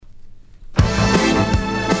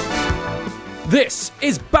This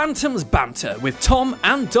is Bantam's Banter with Tom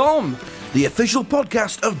and Dom, the official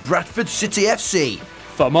podcast of Bradford City FC.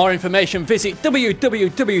 For more information, visit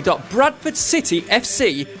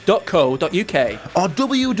www.bradfordcityfc.co.uk or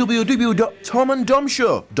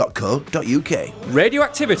www.tomanddomshow.co.uk.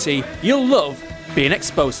 Radioactivity you'll love being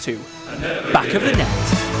exposed to. Back of the net.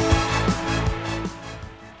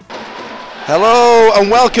 Hello and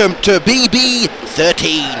welcome to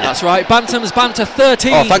BB13. That's right, Bantam's Banter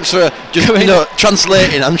 13. Oh, thanks for just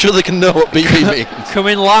translating. I'm sure they can know what BB means.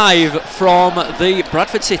 Coming live from the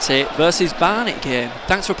Bradford City versus Barnet game.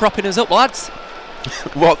 Thanks for propping us up, lads.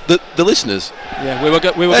 What, the listeners? Yeah, we were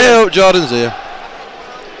Hey, Jordan's here.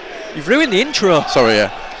 You've ruined the intro. Sorry,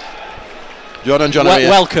 yeah. John,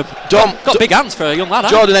 welcome. Dom, got big hands for a young lad.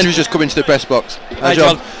 Jordan Hendry's just come into the press box. Hi,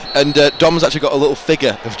 John. And Dom's actually got a little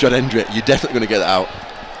figure of John Hendry. You're definitely going to get that out.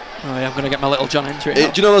 Oh yeah, I'm going to get my little John Hendry.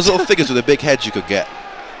 Do you know those little figures with the big heads you could get?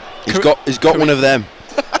 He's got one of them.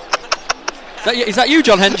 Is that you,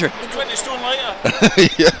 John Hendry? 20 stone lighter.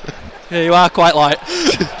 Yeah, you are quite light.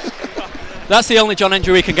 That's the only John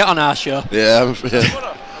Hendry we can get on our show. Yeah.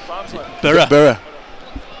 Burra.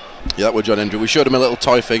 Yeah, that was John Hendry. We showed him a little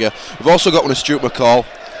toy figure. We've also got one of Stuart McCall.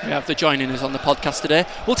 We have the joining us on the podcast today.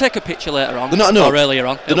 We'll take a picture later on. Or earlier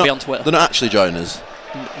on. It'll be on Twitter. They're not actually joining us.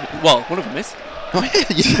 Well, one of them is. Oh,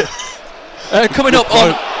 yeah. Coming up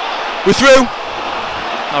on... We're through.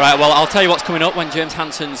 Alright, well, I'll tell you what's coming up when James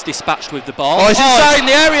Hansen's dispatched with the ball. Oh, it's inside in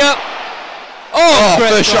the area.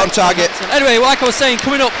 First shot on target. Anyway, like I was saying,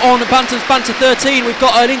 coming up on Bantam's Banter 13, we've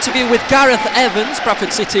got an interview with Gareth Evans,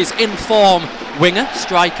 Bradford City's in-form winger,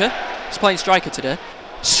 striker. He's playing striker today.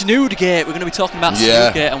 Snoodgate, we're going to be talking about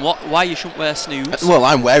Snoodgate and why you shouldn't wear snoods. Well,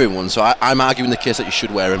 I'm wearing one, so I'm arguing the case that you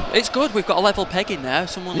should wear them. It's good, we've got a level peg in there.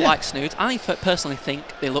 Someone likes snoods. I personally think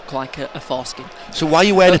they look like a foreskin. So why are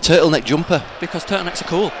you wearing a turtleneck jumper? Because turtlenecks are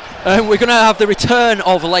cool. We're going to have the return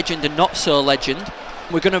of a legend and not so legend.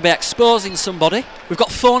 We're going to be exposing somebody. We've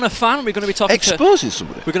got Phone a Fan. We're going to be talking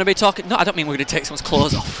somebody? We're going to be talking... No, I don't mean we're going to take someone's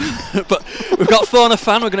clothes off. But we've got Phone a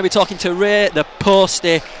Fan. We're going to be talking to Ray, the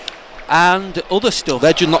Postie, and other stuff.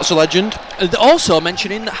 Legend, not so legend. And also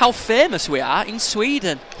mentioning how famous we are in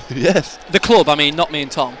Sweden. Yes. The club, I mean, not me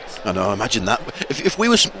and Tom. I know, imagine that. If we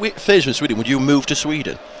were famous in Sweden, would you move to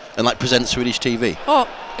Sweden and present Swedish TV? Oh,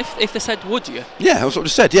 if they said, would you? Yeah, that's what I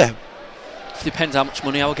said, yeah. It depends how much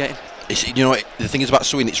money I were getting. The thing is about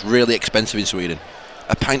Sweden, it's really expensive in Sweden.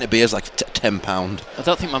 A pint of beer is like £10. I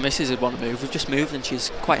don't think my missus would want to move. We've just moved and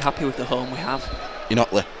she's quite happy with the home we have. You're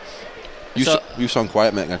not, Lee? You sound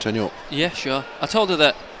quiet, mate. Can I turn you up? Yeah, sure. I told her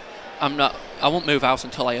that I won't move house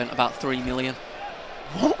until I earn about 3 million.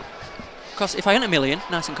 What? Because if I earn $1 million,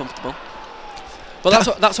 nice and comfortable. But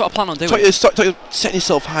that's what I plan on doing. You're setting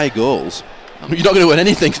yourself high goals. You're not going to earn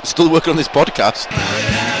anything. Still working on this podcast.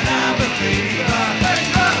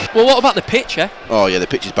 Well, what about the pitch, eh? Oh yeah, the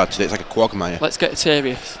pitch is bad today. It's like a quagmire. Let's get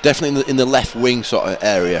serious. Definitely in the left wing sort of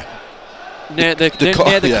area. Near the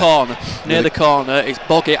corner, it's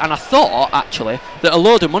boggy, and I thought actually that a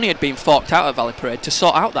load of money had been forked out at Valley Parade to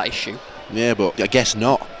sort out that issue. Yeah, but I guess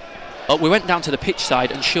not. We went down to the pitch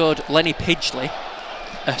side and showed Lenny Pidgley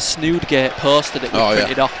a Snoodgate poster that we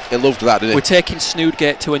printed off. He loved that, didn't he? We're taking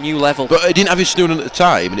Snoodgate to a new level. But he didn't have his snood on at the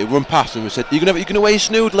time, and he run past and we said, "You gonna wear your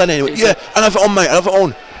snood, Lenny?" And he went, "Yeah, and have it on, mate. I have it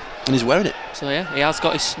on." And he's wearing it. So yeah, he has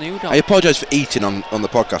got his snood on. I apologise for eating on the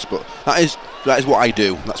podcast, but that is what I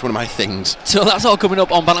do. That's one of my things. So that's all coming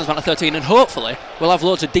up on Bantam's Banter 13, and hopefully we'll have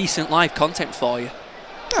loads of decent live content for you.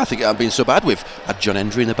 I think it hasn't been so bad. We've had John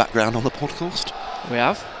Hendry in the background on the podcast. We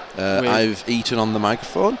have. I've eaten on the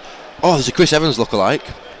microphone. Oh, there's a Chris Evans lookalike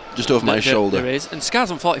just over my shoulder. There is. And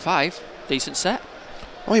Scars on 45, decent set.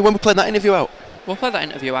 Oh yeah, when we played that interview out? We'll play that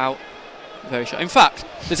interview out very short. In fact,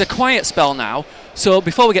 there's a quiet spell now, so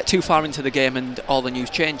before we get too far into the game and all the news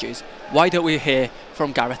changes, why don't we hear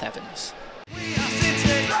from Gareth Evans?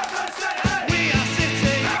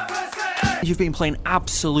 You've been playing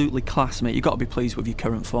absolutely class, mate. You've got to be pleased with your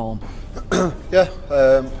current form. Yeah,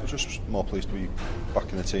 I was just more pleased to be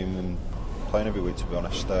back in the team and playing every week, to be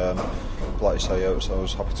honest. Like you say, I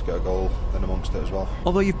was happy to get a goal in amongst it as well.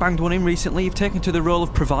 Although you've banged one in recently, you've taken to the role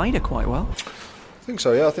of provider quite well. I think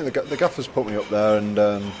so, yeah. I think the gaffer's put me up there, and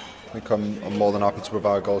I think I'm more than happy to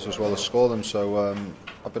provide goals as well as score them. So I'm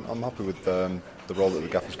happy with the role that the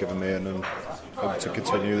gaffer's given me, and able to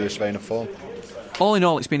continue this vein of form. All in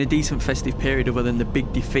all, it's been a decent festive period other than the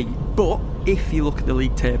big defeat. But if you look at the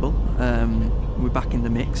league table, we're back in the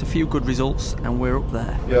mix. A few good results and we're up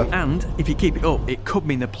there. Yeah. And if you keep it up, it could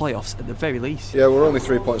mean the playoffs at the very least. Yeah, we're only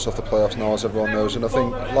 3 points off the playoffs now, as everyone knows. And I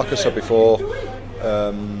think, like I said before,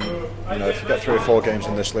 if you get 3 or 4 games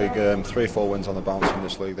in this league, 3 or 4 wins on the bounce in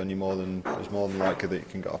this league, then it's more than likely that you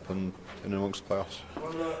can get up and in amongst the playoffs.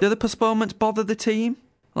 Do the postponements bother the team?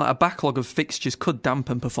 Like a backlog of fixtures could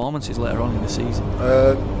dampen performances later on in the season.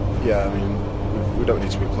 Yeah, I mean, we don't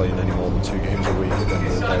need to be playing any more than 2 games a week at the end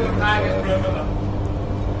of the day.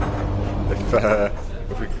 And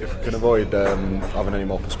if we can avoid having any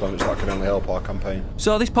more postponements, that can only help our campaign.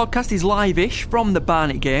 So this podcast is live-ish from the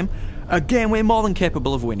Barnet game. A game we're more than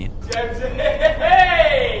capable of winning.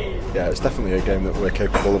 Yeah, it's definitely a game that we're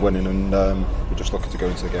capable of winning, and we're just looking to go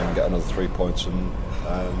into the game and get another 3 points, and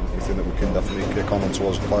we think that we can definitely kick on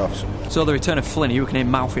towards the playoffs. So the return of Flinney, who can hear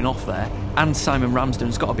mouthing off there, and Simon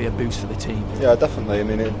Ramsden's got to be a boost for the team. Yeah, definitely. I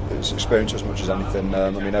mean, it's experience as much as anything. I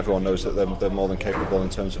mean, everyone knows that they're more than capable in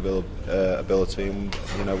terms of ability, and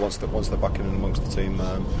once they're back in amongst the team,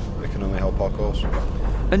 it can only help our cause.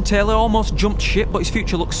 And Taylor almost jumped ship, but his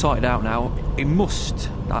future looks sorted out now.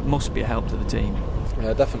 That must be a help to the team.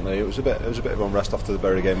 Yeah, definitely. It was a bit of unrest after the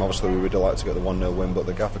Bury game. Obviously, we were delighted to get the 1-0 win, but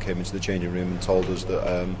the gaffer came into the changing room and told us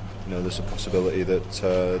that there's a possibility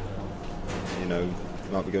that we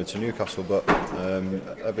might be going to Newcastle. But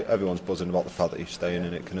everyone's buzzing about the fact that he's staying,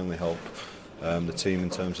 and it can only help the team in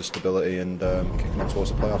terms of stability and kicking on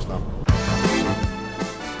towards the playoffs now.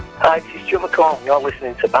 Hi, this is Joe McCall. You're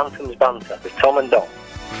listening to Bantam's Banter with Tom and Dom.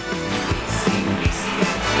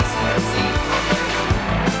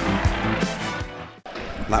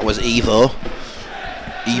 That was Evo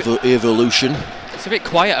Evolution. It's a bit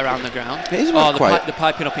quiet around the ground. It is a bit quiet. They're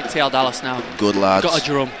piping up in TL Dallas now. Good lads. Got a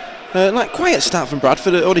drum. Quiet start from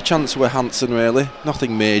Bradford. The only chance were Hanson, really.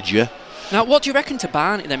 Nothing major. Now, what do you reckon to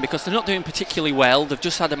Barnet then? Because they're not doing particularly well. They've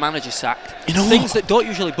just had a manager sacked. Things that don't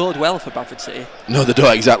usually bode well for Bradford City. No, they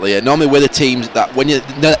don't exactly. Normally, we're the teams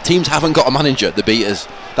that teams haven't got a manager, they beat us.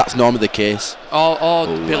 That's normally the case. Or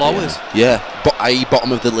below us. Yeah, but i.e.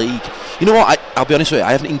 bottom of the league. You know what? I'll be honest with you.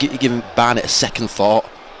 I haven't given Barnet a second thought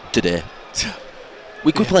today.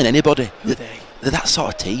 We could play anybody. They're that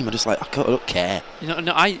sort of team. I'm just like, I don't care. You know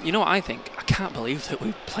what I think? I can't believe that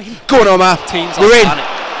we're playing. Go on, Omar. Teams We're in. Barnet.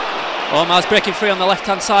 Omar's breaking free on the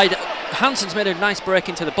left-hand side. Hanson's made a nice break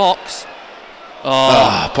into the box.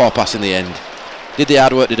 Poor pass in the end. Did the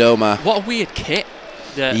hard work, did Omar. What a weird kit.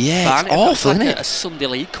 It's awful, isn't it? A Sunday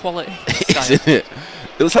League quality. Isn't it?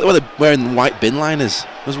 It looks like they're wearing white bin liners.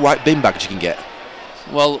 Those white bin bags you can get.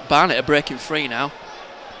 Well, Barnet are breaking free now.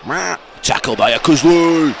 Tackle by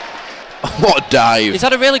Akuzlu. What a dive. He's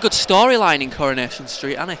had a really good storyline in Coronation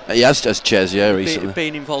Street, hasn't he? He has, Ches, recently.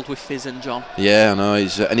 Being involved with Fizz and John. Yeah, I know.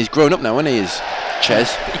 He's grown up now, isn't he?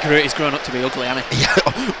 Ches. He's grown up to be ugly, hasn't he?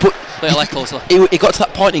 Yeah, but little Eccles. He got to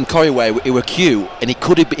that point in Corrie where he were cute, and he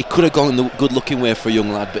could have gone the good-looking way for a young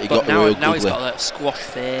lad, but he got real now he's ugly. got that squash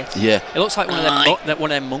face. Yeah. It looks like one of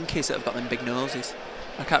them monkeys that have got them big noses.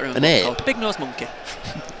 I can't remember what it's called. Big nose monkey. Do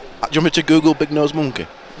you want me to Google big nose monkey?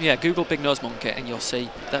 Yeah, Google big nose monkey and you'll see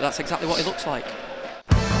that's exactly what he looks like.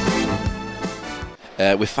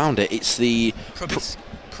 We found it. It's the proboscis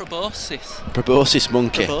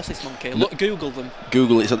monkey. Proboscis monkey. Look, Google them.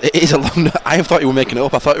 Google it. It is a long. I thought you were making it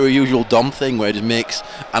up. I thought it was a usual Dom thing where he just makes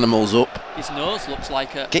animals up. His nose looks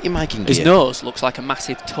like a. Get your mic in gear. His nose looks like a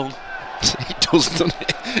massive tongue. It does, doesn't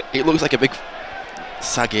it? It looks like a big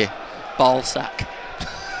saggy ball sack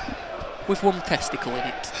with one testicle in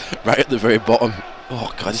it. Right at the very bottom. Oh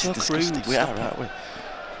God, this so is disgusting. We are, aren't we?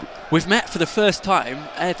 We've met for the first time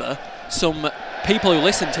ever some people who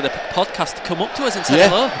listen to the podcast to come up to us and say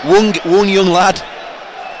hello. One young lad.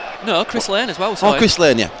 No, Chris Lane as well. Chris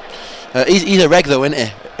Lane, yeah. He's a reg though, isn't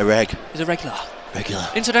he? A reg. He's a regular. Regular.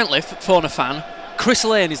 Incidentally, phone a fan. Chris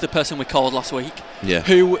Lane is the person we called last week. Yeah.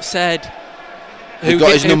 Who said. He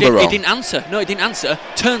got his number wrong. He didn't answer. No, he didn't answer.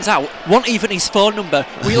 Turns out, wasn't even his phone number.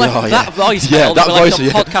 We left that voicemail that voice on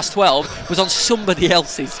Podcast 12 was on somebody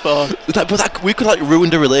else's phone. We could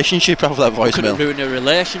ruined a relationship off that voicemail. We could have ruined a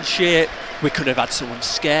relationship. We could have had someone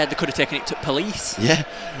scared. They could have taken it to police. Yeah.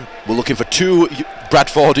 We're looking for 2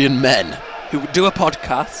 Bradfordian men who do a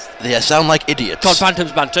podcast. They sound like idiots. Called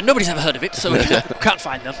Bantam's Banter. Nobody's ever heard of it, so we can't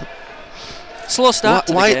find them. Slow start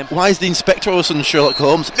to the game. Why is the Inspector all of a sudden Sherlock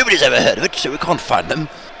Holmes? Nobody's ever heard of it, so we can't find them.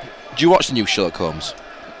 Do you watch the new Sherlock Holmes?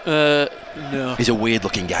 No. He's a weird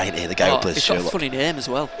looking guy, isn't he? The guy who plays Sherlock. He's got a funny name as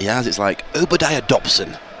well. He has. It's like Obadiah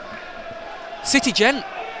Dobson. City Gent.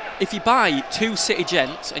 If you buy 2 City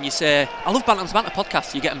Gents and you say, I love Bantam's Banter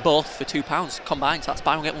podcast, you get them both for £2 combined, so that's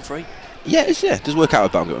buy one get one free. Yeah, it does work out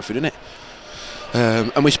with buy one get one free, doesn't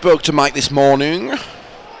it? And we spoke to Mike this morning,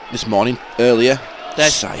 earlier.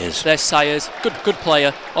 There's Sayers. Good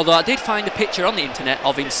player. Although I did find a picture on the internet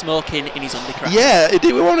of him smoking in his undercraft. Yeah,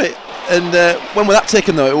 we want it. And when was that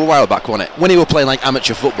taken though? It was a while back, wasn't it? When he was playing like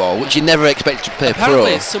amateur football, which you never expected to play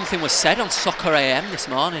Apparently pro. something was said on Soccer AM this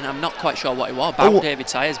morning. I'm not quite sure what it was about David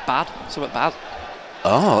Tyers. Bad, something bad.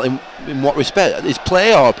 Oh, in what respect? His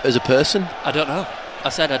play or as a person? I don't know. I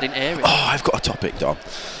said I didn't hear it. Oh, I've got a topic, Dom.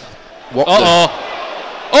 What?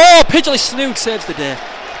 Oh, Pidgley Snood saves the day.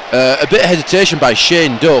 A bit of hesitation by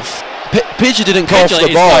Shane Duff. Pidgley didn't call for the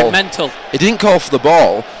Pidgley ball. is like mental. He didn't call for the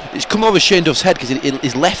ball. It's come over Shane Duff's head because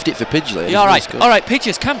he's left it for Pidgley. Yeah, all right,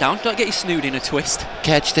 Pidgeys, calm down. Don't get your snood in a twist.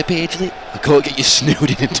 Catch the Pidgley. I can't get your snood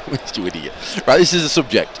in a twist, you idiot. Right, this is the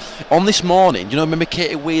subject. On this morning, remember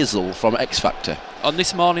Katie Weasel from X Factor? On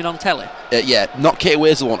this morning on telly? Yeah, not Katie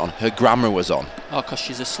Weasel one on. Her grandma was on. Oh, because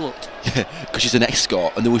she's a slut. Because she's an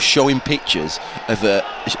escort, and they were showing pictures of her.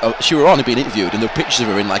 She were on and being interviewed, and there were pictures of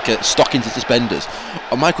her in like stockings and suspenders.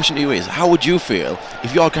 And my question to you is, how would you feel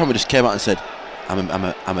if your grandma just came out and said, I'm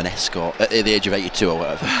an escort at the age of 82 or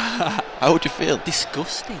whatever? How would you feel?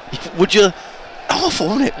 Disgusting. Would you? Awful,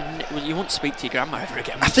 wouldn't it? Well, you won't speak to your grandma ever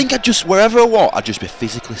again. I think I'd just, wherever I was, I'd just be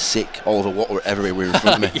physically sick all over whatever we were in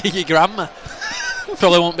front of me. Your grandma.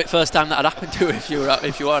 Probably won't be the first time that'd happen to you if you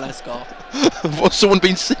were an escort. What's someone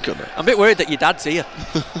been sick on it? I'm a bit worried that your dad's here.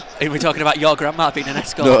 And we're talking about your grandma being an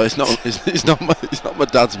escort. No, it's not. It's not my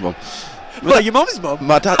dad's mum. Well, your mum's mum?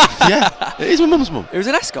 My dad. Yeah, it is my mum's mum. It was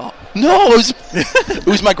an escort? No, it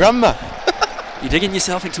was my grandma. You're digging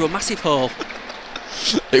yourself into a massive hole.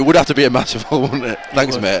 It would have to be a massive hole, wouldn't it?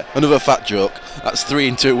 Thanks, mate. Another fat joke. That's 3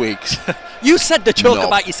 in 2 weeks. You said the joke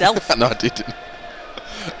about yourself. No, I didn't.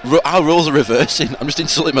 Our roles are reversing. I'm just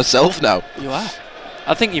insulting myself now. You are.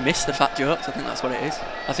 I think you missed the fat jokes. I think that's what it is.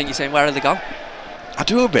 I think you're saying, where are they gone? I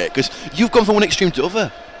do a bit, because you've gone from one extreme to the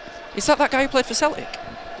other. Is that guy who played for Celtic?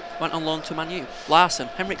 Went on loan to Man U? Larson.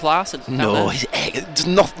 Henrik Larsson. No, it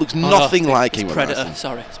looks nothing like him. Predator.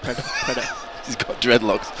 Sorry, it's Predator. He's got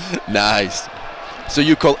dreadlocks. Nice. So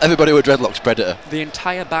you call everybody with dreadlocks Predator? The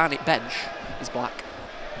entire Barnet bench is black.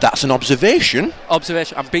 That's an observation.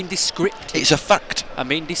 Observation. I'm being descriptive. It's a fact. I'm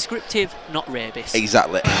being descriptive, not rapist.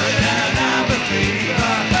 Exactly.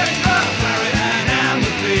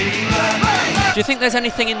 Do you think there's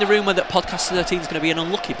anything in the rumour that Podcast 13 is going to be an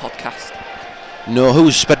unlucky podcast? No,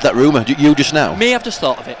 who's spread that rumour? You just now? Me, I've just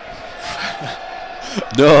thought of it.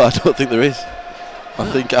 No, I don't think there is.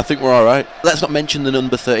 I think we're all right. Let's not mention the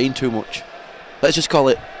number 13 too much. Let's just call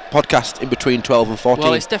it podcast in between 12 and 14.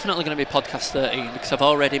 Well, it's definitely going to be podcast 13 because I've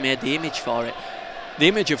already made the image for it. The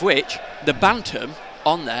image of which the Bantam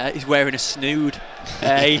on there is wearing a snood.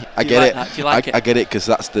 Hey, I get it. Do you like it? I get it because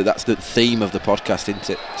that's the theme of the podcast, isn't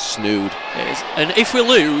it? Snood. It is. And if we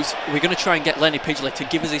lose, we're going to try and get Lenny Pidgley to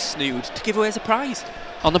give us his snood to give away as a prize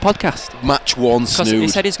on the podcast. Match 1 snood. Because he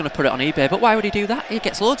said he's going to put it on eBay, but why would he do that? He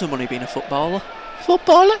gets loads of money being a footballer.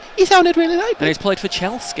 Footballer? He sounded really like And he's played for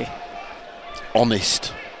Chelsea.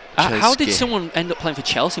 Honest. How did someone end up playing for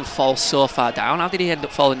Chelsea and fall so far down? How did he end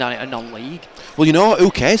up falling down at a non-league? Well, you know what?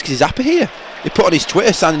 Who cares? Because he's happy here. He put on his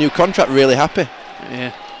Twitter, signed a new contract, really happy.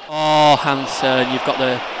 Yeah. Oh, Hanson, you've got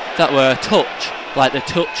that were a touch, like the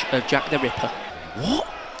touch of Jack the Ripper. What?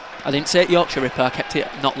 I didn't say it Yorkshire Ripper, I kept it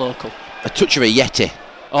not local. A touch of a Yeti.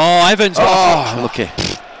 Oh, Evans. Oh, lucky.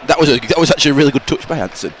 That was actually a really good touch by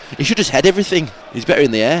Hanson. He should just head everything. He's better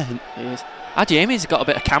in the air. He is. Jamie's got a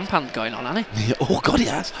bit of camp hand going on, hasn't he? Oh, God, he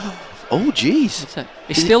has. Oh, jeez.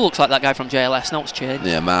 He still looks like that guy from JLS. No, it's changed.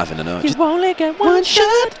 Yeah, Marvin, I know. You only get one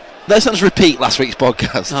shot. Let's not just repeat last week's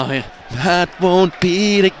podcast. Oh, yeah. Heart won't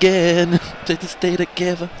beat again. Just stay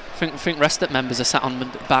together. I think rest up members are sat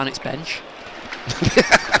on Barnett's bench.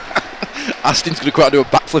 Aston's going to go out and do a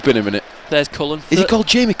backflip in a minute. There's Cullen. Is he called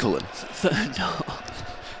Jamie Cullen? No.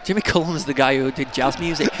 Jimmy Cullen's the guy who did jazz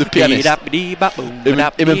music. The pianist.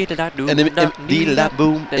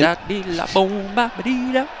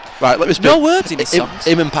 Right, let me speak. No words in his songs.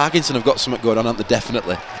 Him and Parkinson have got something going on, haven't they?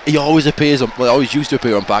 Definitely. He always appears on. Well, he always used to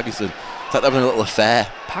appear on Parkinson. It's like they're having a little affair.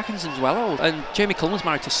 Parkinson's well old, and Jamie Cullen's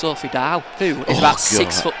married to Sophie Dahl, who is about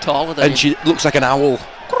 6 foot taller than him. And she looks like an owl.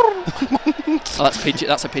 Oh,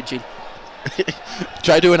 that's a pigeon.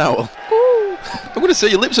 Try do an owl. I'm going to say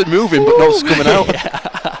your lips are moving, but not coming out. Yeah.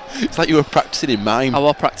 It's like you were practicing in mime. I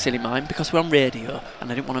was practicing in mime because we're on radio,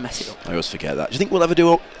 and I didn't want to mess it up. I always forget that. Do you think we'll ever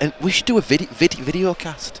do? We should do a video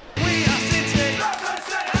cast.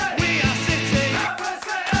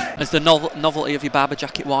 Has the novelty of your barber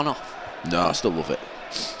jacket worn off? No, I still love it.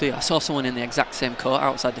 Do you? I saw someone in the exact same coat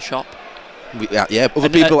outside the shop. Yeah, other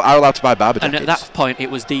people are allowed to buy barber jackets. And at that point,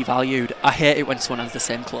 it was devalued. I hate it when someone has the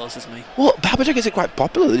same clothes as me. Well, barber jackets are quite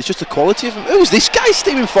popular. It's just the quality of them. Who's this guy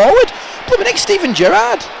steaming forward? Put me next Steven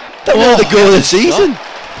Gerrard. That was the goal of the season.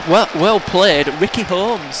 Well played, Ricky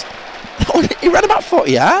Holmes. He ran about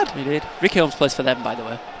 40 yard. He did. Ricky Holmes plays for them, by the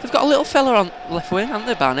way. They've got a little fella on left wing, haven't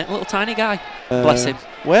they, Barnett? A little tiny guy. Bless him.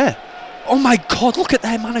 Where? Oh my God! Look at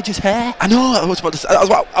their manager's hair. I know. I was about to say.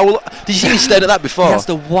 Did you see me staring at that before? He has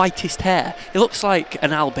the whitest hair. He looks like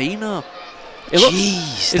an albino.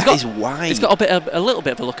 Jeez, that is white. He's got a little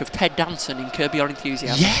bit of a look of Ted Danson in Curb Your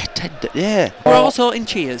Enthusiasm. Yeah, Ted. Yeah. We're also in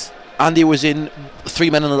Cheers. And he was in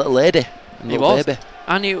Three Men and a Little Lady. He was. Baby.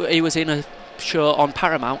 And he was in a show on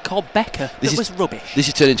Paramount called Becca. That was rubbish. This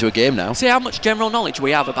is turned into a game now. See how much general knowledge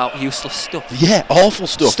we have about useless stuff. Yeah, awful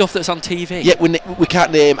stuff. Stuff that's on TV. Yeah, we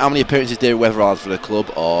can't name how many appearances David Weatherall had for the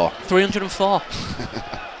club, or 304.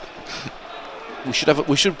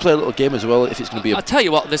 We should play a little game as well if it's going to be. I'll tell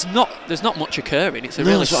you what, there's not much occurring. It's a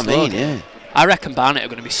really that's what slow I mean. game. Yeah. I reckon Barnett are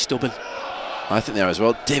going to be stubborn. I think they are as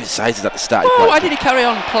well. David Sides is at the start. Why did he carry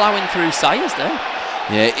on ploughing through Sayers then?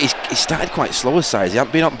 Yeah, he started quite slow as Sides. He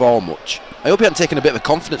hasn't been on ball much. I hope he hasn't taken a bit of a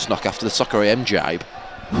confidence knock after the Soccer AM jibe.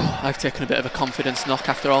 I've taken a bit of a confidence knock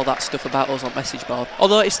after all that stuff about us on message board.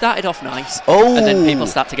 Although it started off nice, and then people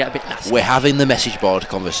start to get a bit nasty. We're having the message board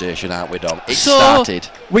conversation, aren't we, Dom? It so, started.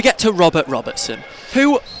 We get to Robert Robertson,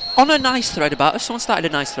 who, on a nice thread about us, someone started a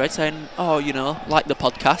nice thread saying, like the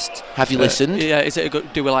podcast. Have you listened? Yeah,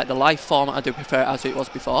 do we like the live format? I do prefer it as it was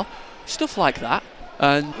before. Stuff like that.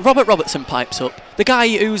 And Robert Robertson pipes up. The guy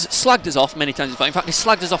who's slagged us off many times. In fact, he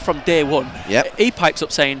slagged us off from day one. Yep. He pipes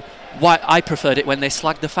up saying, "Why I preferred it when they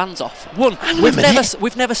slagged the fans off." We've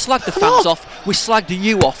never slagged the fans off. We slagged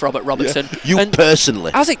you off, Robert Robertson. Yeah. You personally.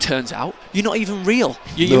 As it turns out, you're not even real.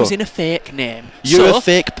 You're using a fake name. You're a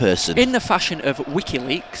fake person. In the fashion of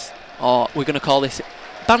WikiLeaks, or we're going to call this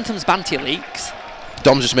Bantam's Banty Leaks.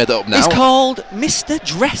 Dom's just made that up now. He's called Mr.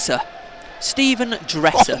 Dresser. Stephen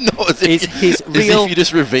Dresser is his real. As if you're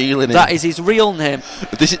just revealing it. That is his real name.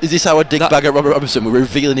 Is this our dig bag at Robert Robertson? We're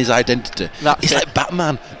revealing his identity. It's like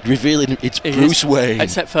Batman revealing it's Bruce Wayne.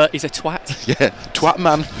 Except for he's a twat. Yeah, twat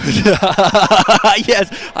man. Yes,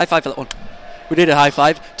 high five for that one. We did a high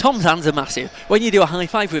five. Tom's hands are massive. When you do a high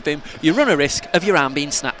five with him, you run a risk of your arm being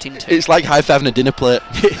snapped in two. It's like high fiving a dinner plate.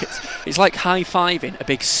 It's like high fiving a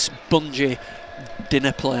big spongy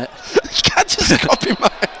dinner plate. You can't just copy mine.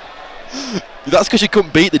 That's because you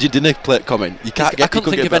couldn't beat the dinner plate comment. I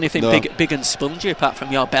couldn't think of anything big and spongy apart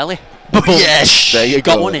from your belly. Yes, there you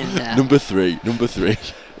got go. one in there. Number three.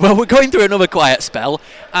 Well, we're going through another quiet spell,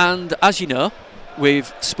 and as you know,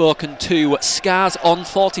 we've spoken to Scars on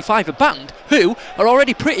 45, a band who are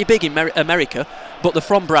already pretty big in America, but they're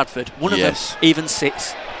from Bradford. One of them even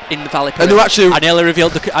sits in the Valley Parade. And I nearly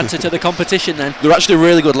revealed the answer to the competition then. They're actually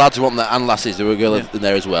really good lads, weren't they? And lasses, there were a girl in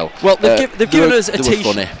there as well. Well, they've given us a T-shirt.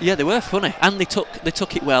 Funny. Yeah, they were funny, and they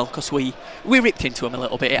took it well because we ripped into them a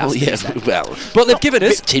little bit. But they've given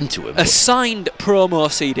us a signed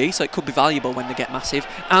promo CD, so it could be valuable when they get massive,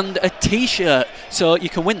 and a T-shirt, so you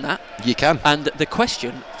can win that. You can. And the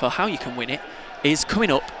question for how you can win it is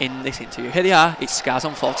coming up in this interview. Here they are. It's Scars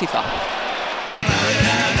on 45.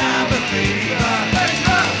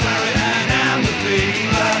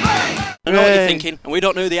 I know what you're thinking, and we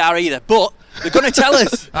don't know who they are either, but they're going to tell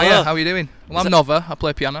us. Hiya, how are you doing? Well, I'm Nova, I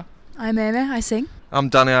play piano. I'm Amy, I sing. I'm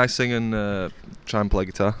Danny, I sing and try and play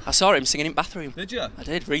guitar. I saw him singing in bathroom. Did you? I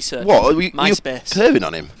did, research. What? MySpace. You're perving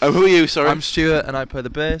on him? Oh, who are you, sorry? I'm Stuart and I play the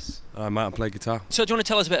bass. I might play guitar. So do you want to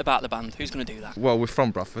tell us a bit about the band? Who's going to do that? Well, we're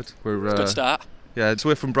from Bradford. Good start. Yeah, so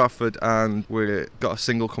we're from Bradford and we've got a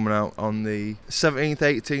single coming out on the 17th,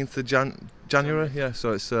 18th of January. Yeah,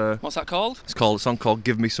 so it's... What's that called? It's a song called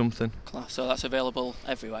Give Me Something. Class. So that's available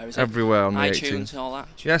everywhere, is it? Everywhere on the 18th. iTunes and all that?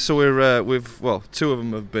 Yeah, so two of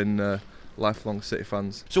them have been lifelong City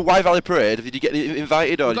fans. So why Valley Parade? Did you get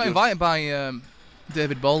invited? Or I got invited by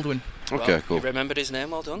David Baldwin. Okay, cool. You remembered his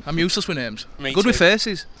name, well done. I'm useless with names. Me good too. with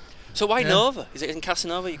faces. So why Nova? Is it in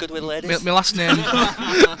Casanova? You good with ladies? My last name.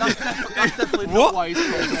 That's definitely not why he's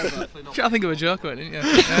called Nova. Trying to think of a joke about it,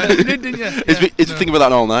 didn't you? He's thinking about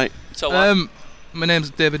that all night. So what? My name's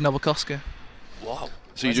David Novokoski. Wow.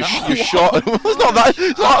 So you're short. It's not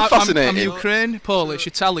that fascinating. I'm Ukraine, Polish,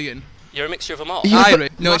 Italian. You're a mixture of them all.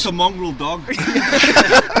 Irish. No, it's a mongrel dog.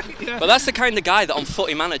 But that's the kind of guy that on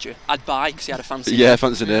Footy Manager I'd buy because he had a fancy name. Yeah,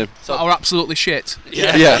 fancy name. So are absolutely shit.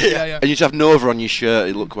 Yeah. And you just have Nova on your shirt.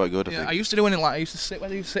 It looked quite good. I think. I used to do it I used to sit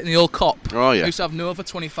in the old cop. Oh yeah. I used to have Nova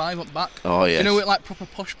 25 up the back. Oh yeah. You know it like proper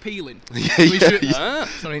posh peeling.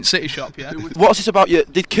 Sorry, in City Shop. Yeah. What's this about?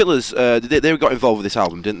 Did Killers? They got involved with this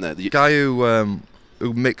album, didn't they? The guy who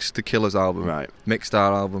who mixed the Killers album. Right. Mixed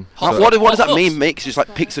our album. What does that mean, mix? Just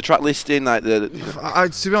like picks the track listing, like the.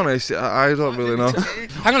 To be honest, I don't really know.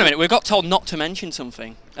 Hang on a minute, we got told not to mention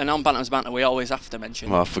something, and on Bantam's Banter we always have to mention.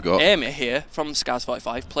 Well, I forgot. Amy here from Scars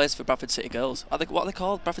 45 plays for Bradford City Girls. What are they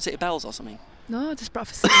called? Bradford City Bells or something? No, just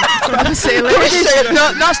Bradford City. Bradford City Ladies.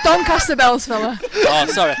 No, that's Doncaster Bells, fella. Oh,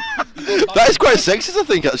 sorry. That is quite sexist, I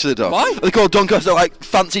think, actually, Dom. Why? They call Doncaster like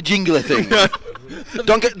fancy jingly things.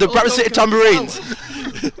 The Bradford City Tambourines.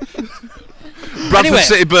 Bradford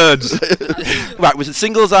City Birds. Right, was it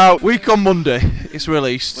singles out? Week on Monday, it's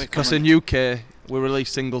released. Because in UK, we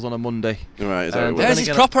release singles on a Monday. Right, is that There's his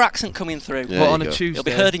proper accent coming through. Yeah, but on a go. Tuesday. He'll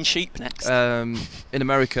be herding sheep next. In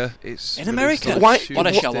America, it's. In America? released on Why- Tuesday. What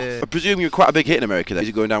a show off. I presume you're quite a big hit in America then. Is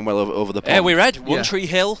it going down well over the pond? Yeah, we read One Tree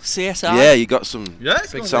Hill, CSI. Yeah, you got some Yeah,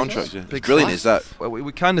 big soundtracks. Yeah. Big Brilliant, class. is that? Well,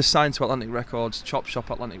 we kind of signed to Atlantic Records, Chop Shop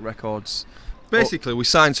Atlantic Records. Basically, we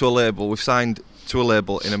signed to a label. We've signed to a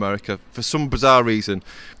label in America. For some bizarre reason,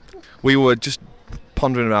 we were just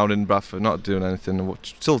pondering around in Bradford, not doing anything, and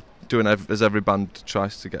still doing as every band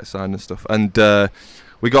tries to get signed and stuff. And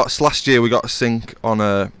last year we got a sync on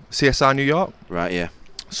CSI New York. Right, yeah.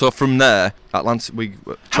 So from there, Atlanta,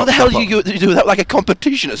 How the hell do you do that? Like a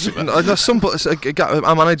competition or something?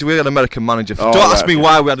 Our manager, we had an American manager. Oh, don't right, ask me okay.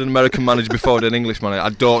 why we had an American manager before we had an English manager. I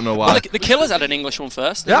don't know why. Well, the Killers had an English one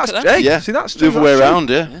first. Yeah, Look at them. Yeah, see, that's the true. other way that's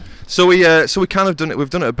true. around, yeah. So we kind of done it. We've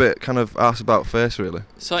done it a bit kind of arse about face, really.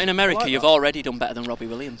 So in America, you've already done better than Robbie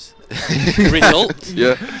Williams. Result.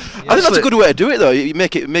 Yeah. I think that's a good way to do it, though. You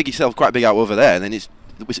make yourself quite big out over there, and then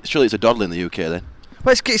surely it's a doddle in the UK then.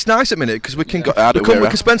 Well, it's nice at the minute because we can Got to add it we where-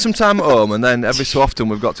 can spend some time at home, and then every so often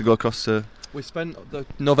we've got to go across to We spent the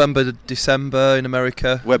November, December in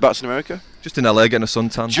America. Whereabouts in America? just in LA getting a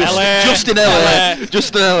suntan. Just in LA.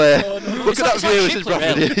 Just in LA. Look at that It's like view. Shipley,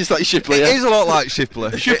 really. It's like Shipley. It Yeah. is a lot like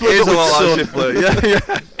Shipley. Shipley, It is but a lot with like sun. Shipley.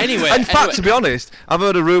 Yeah. Anyway, In fact, to be honest, I've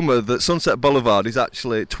heard a rumour that Sunset Boulevard is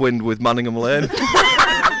actually twinned with Manningham Lane.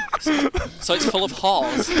 so it's full of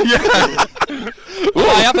whores. Well,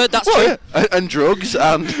 I have heard that's true. And drugs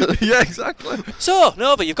and Yeah, exactly. So,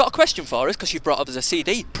 Nova, you've got a question for us because you've brought up as a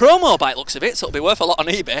CD. Promo by the looks of it, so it'll be worth a lot on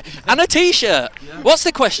eBay. And a T-shirt. What's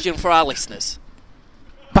the question for our listeners?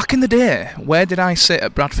 Back in the day, where did I sit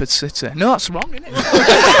at Bradford City? No, that's wrong, isn't it?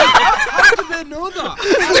 How did they know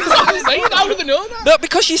that? How did they know that? No,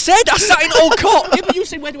 because you said I sat in Old Court. Yeah, but you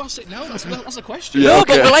said, where do I sit now? That's a question. Yeah, No,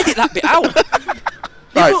 okay. but we'll edit that bit out.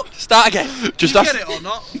 Right. Start again. just ask. Get it or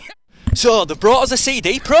not? So, they've brought us a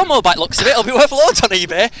CD, promo by the looks of it, it'll be worth loads on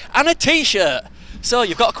eBay, and a T-shirt. So,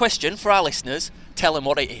 you've got a question for our listeners. Tell them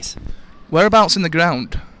what it is. Whereabouts in the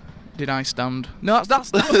ground did I stand? No, that's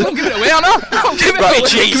don't give it away, I know. Don't give it Right, away.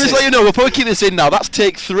 can we just let you know, we'll probably keep this in now. That's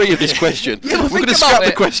take 3 of this question. Yeah, but We're going think to about scrap the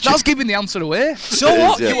it. question. That's giving the answer away. So It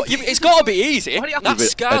what? is, yeah. It's got to be easy. Why do you have to That's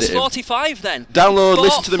edit Scars him? 45 then. Download, Four-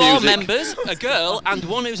 listen to the four music. members, a girl, and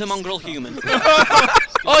one who's a mongrel human.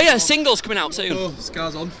 Oh yeah, singles coming out soon.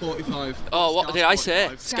 Scars on 45. Oh, what did I say?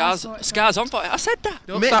 Scars on 45. I said that.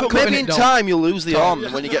 Don't But start maybe cutting in it down. time you'll lose the on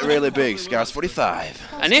when you get really big. Scars 45.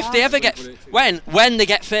 And if they ever get when they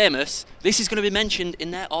get famous, this is going to be mentioned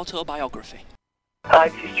in their autobiography. Hi,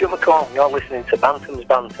 this is Joe McCall. You're listening to Bantam's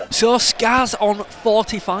Banter. So Scars on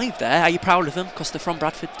 45 there. Are you proud of them? Because they're from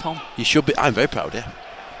Bradford, Tom. You should be. I'm very proud, yeah.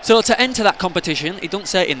 So to enter that competition, it doesn't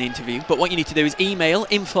say it in the interview, but what you need to do is email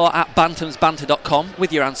info@bantamsbanter.com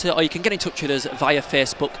with your answer, or you can get in touch with us via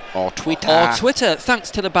Facebook Or Twitter. or Twitter. Thanks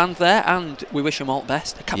to the band there, and we wish them all the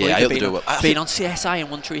best. I can't Yeah, I hope believe they they've do been, well. I been think- on CSI and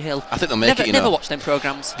One Tree Hill. I think they'll make it, you Never know. watched them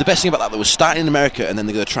programmes. The best thing about that, they were starting in America and then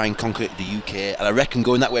they're going to try and conquer the UK. And I reckon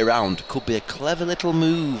going that way around could be a clever little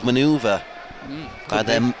manoeuvre by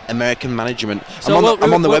the American management. So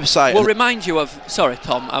I'm on the website. We'll and- remind you of... Sorry,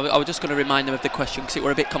 Tom, I was just going to remind them of the question because it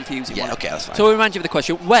were a bit confusing. Yeah, wasn't it? okay, that's fine. So we'll remind you of the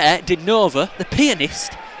question. Where did Nova, the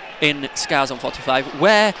pianist in Scars on 45,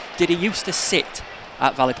 where did he used to sit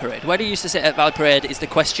at Valley Parade? Where did he used to sit at Valley Parade is the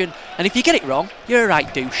question. And if you get it wrong, you're a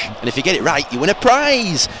right douche. And if you get it right, you win a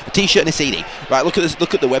prize, a T-shirt and a CD. Right, look at this.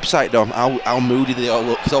 Look at the website, Dom. How moody they all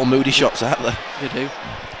look. It's all moody shots, aren't they? You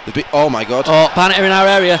do. Oh my God! Oh, Banter in our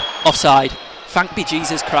area. Offside. Thank be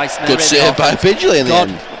Jesus Christ. and Good they're in save by offside. Pidgley in the God,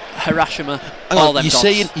 end. Hiroshima. Hang All on, them you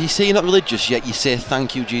dots. say you're not religious, yet you say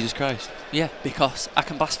thank you, Jesus Christ. Yeah, because I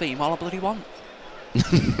can blaspheme all I bloody want.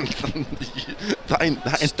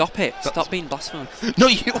 Stop it. Stop being blasphemous. No,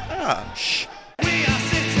 you are. Shh.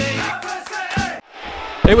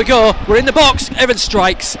 Here we go. We're in the box. Evan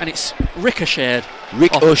strikes, and it's ricocheted.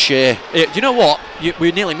 Rick O'Shea. Do you know what?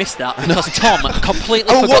 We nearly missed that because Tom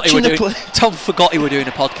completely I'm forgot he watching were the doing. play. Tom forgot he were doing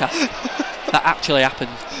a podcast. That actually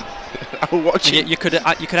happened. I was watching. You could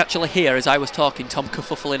actually hear as I was talking Tom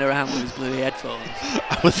kerfuffling around with his bloody headphones.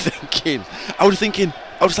 I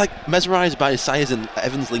was like mesmerised by Sires and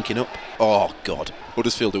Evans linking up. Oh God,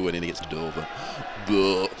 Huddersfield are winning against Dover.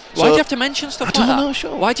 But why do you have to mention stuff like that? I don't know,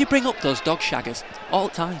 sure. Why do you bring up those dog shaggers all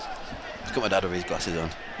the time? I've got my dad with his glasses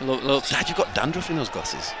on. Look. Dad, you've got dandruff in those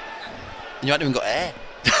glasses. And you haven't even got hair.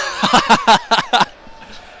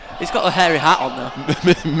 He's got a hairy hat on though.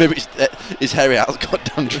 Maybe his hairy hat's got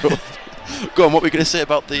dandruff. Go on, what were we going to say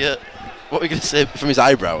about the... what were we going to say from his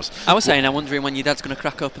eyebrows? I was saying I'm wondering when your dad's going to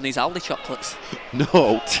crack open these Aldi chocolates.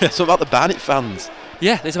 No, so about the Barnet fans.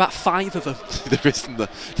 Yeah, there's about 5 of them. There isn't there.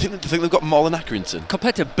 Do you think they've got more than Accrington?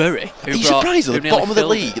 Compared to Bury, Are you surprised at the bottom of the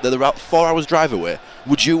league? They're about 4 hours drive away.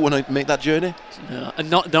 Would you want to make that journey? No, and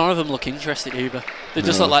none of them look interested either. They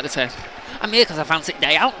just look like they're saying, I'm here because I fancied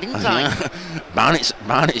day out, didn't I? Barnet's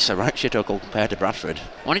a right shithole compared to Bradford.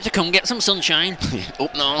 Wanted to come get some sunshine.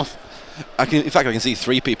 Up north. In fact, I can see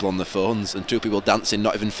 3 people on the phones and 2 people dancing,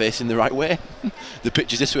 not even facing the right way. The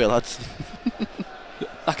picture's this way, lads.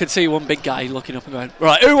 I can see one big guy looking up and going,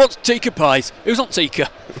 right, who wants tikka pies? Who's on tikka?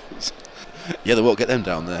 Yeah, they won't get them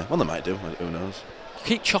down there. Well, they might do. Who knows?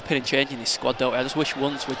 Keep chopping and changing this squad, don't we? I just wish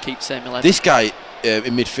once we'd keep same 11. This guy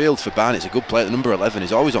in midfield for Barnet's a good player. The number 11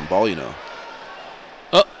 is always on ball, you know.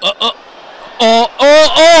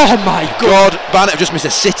 Oh my God! Barnet have just missed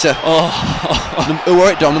a sitter. Who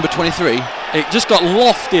wore it down? Number 23. It just got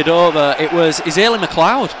lofted over. It was Izeli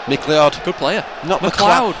McLeod. McLeod. Good player. Not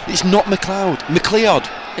McLeod. It's not McLeod. McLeod.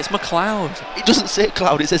 It's McLeod. It doesn't say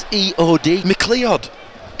Cloud. It says EOD. McLeod.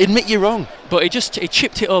 Admit you're wrong. But he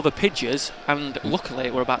chipped it over Pidgeys, and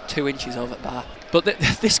luckily we're about 2 inches over bar. But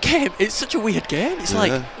this game, it's such a weird game. It's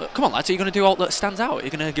like, come on lads, are you going to do all that stands out? Are you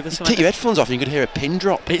going to give us something? Take your headphones off and you could hear a pin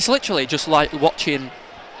drop. It's literally just like watching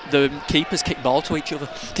the keepers kick ball to each other.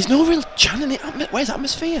 There's no real chanting it. Where's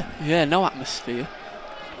atmosphere? Yeah, no atmosphere.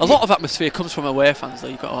 A lot of atmosphere comes from away fans, though.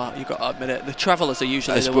 You've got to admit it. The travellers are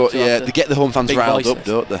usually the ones who have they get the home fans riled voices up,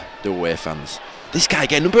 don't they? The away fans. This guy,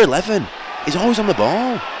 again, number 11, he's always on the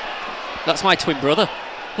ball. That's my twin brother.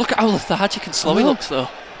 Look at how lethargic and slow he looks, though.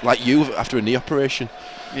 Like you after a knee operation.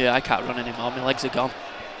 Yeah, I can't run anymore. My legs are gone.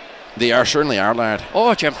 They certainly are, lad.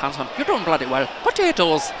 Oh, James Hanson, you're doing bloody well.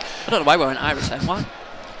 Potatoes. I don't know why we're in Irish then. Why?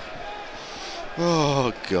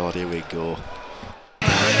 Oh, God, here we go.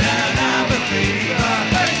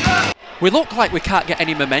 We look like we can't get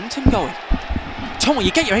any momentum going. Tom, will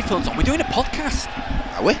you get your headphones on? We're doing a podcast.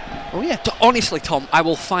 Are we? Oh, yeah. Honestly, Tom, I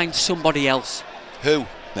will find somebody else. Who?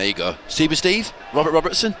 There you go. Steve, Robert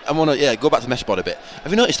Robertson. I want to go back to the mess board a bit.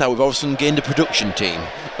 Have you noticed how we've all of a sudden gained a production team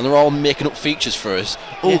and they're all making up features for us?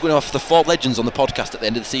 Oh, we're going to have the 4 legends on the podcast at the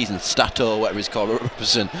end of the season. Stato, whatever he's called, Robert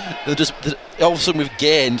Robertson. All of a sudden we've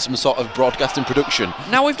gained some sort of broadcasting production.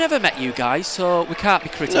 Now, we've never met you guys, so we can't be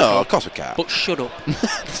critical. No, of course we can't. But shut up.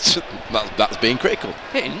 that's being critical.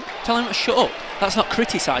 Hitting? Tell him to shut up. That's not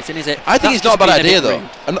criticising, is it? I think it's not a bad idea, though.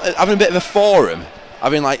 And having a bit of a forum.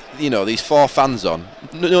 Having, these 4 fans on.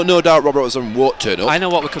 No doubt Robert Robertson won't turn up. I know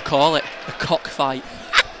what we could call it. A cockfight.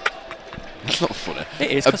 That's not funny. It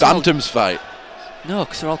is. A bantams fight. No,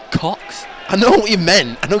 because they're all cocks. I know what you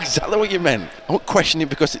meant. I know exactly what you meant. I won't question it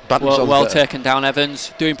because it's bantams. Well taken down,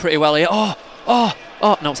 Evans. Doing pretty well here. Oh,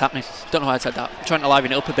 no, what's happening? Don't know why I said that. I'm trying to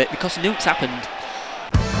liven it up a bit because Nuke's happened.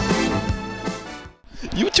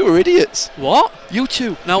 You two are idiots. What? You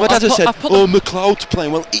two. No, my dad just said, McLeod's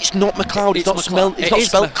playing. Well, it's not McLeod. It's not spelled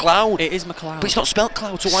Cloud. It is McLeod. But it's not spelled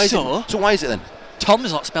Cloud. So why is it then?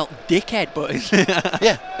 Tom's not spelled dickhead, but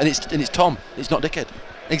yeah, and it's Tom. It's not dickhead.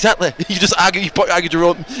 Exactly. You just argued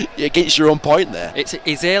against your own point there. It's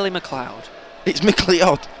Izeli McLeod. It's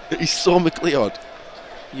McLeod. He's so McLeod.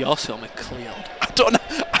 You're so McLeod.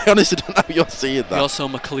 I honestly don't know how you're seeing that. You're so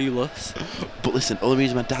McLeodless. But listen, the only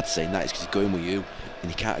reason my dad's saying that is because he's going with you. And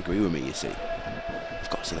he can't agree with me, you see. I've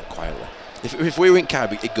got to say that quietly. If we were in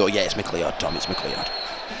Carby, he'd go, yeah, it's McLeod, Tom, it's McLeod.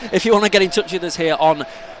 If you want to get in touch with us here on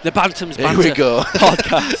the Bantams Banter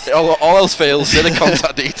podcast. all else fails, say the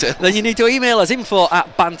contact details. Then you need to email us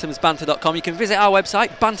info@bantamsbanter.com. You can visit our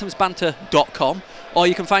website, bantamsbanter.com. Or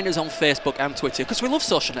you can find us on Facebook and Twitter, because we love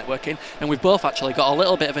social networking, and we've both actually got a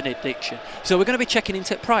little bit of an addiction. So we're going to be checking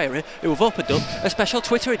into Priory, who have opened up a special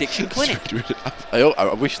Twitter addiction clinic.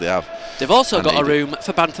 I wish they have. They've also got a room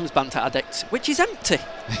for Bantam's Banter addicts, which is empty.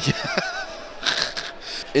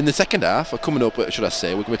 In the second half, or coming up, should I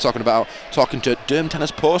say, we're going to be talking to Derm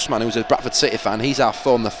Tennis Postman, who's a Bradford City fan. He's our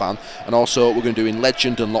Phone the Fan. And also, we're going to do in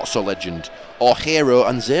Legend and Not So Legend, or Hero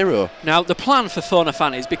and Zero. Now, the plan for Phone a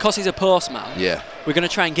Fan is, because he's a postman, We're going to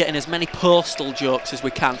try and get in as many postal jokes as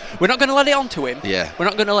we can. We're not going to let it onto him. Yeah. We're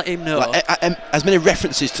not going to let him know. Like, as many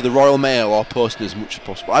references to the Royal Mail or posting as much as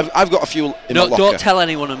possible. I've got a few in my locker. Don't tell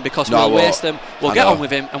anyone because we'll waste them. We'll get on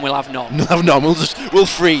with him and we'll have none. No, we'll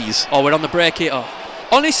freeze. Or we're on the break it.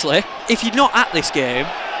 Honestly, if you're not at this game,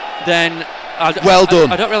 then well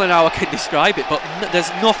done. I don't really know how I can describe it, but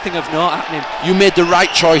there's nothing of note happening. You made the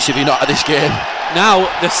right choice if you're not at this game. Now,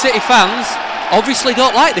 the City fans obviously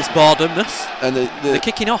don't like this boredomness. And they're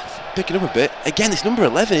kicking off. Picking up a bit. Again, it's number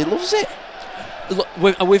 11. He loves it. Look,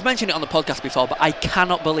 we've mentioned it on the podcast before, but I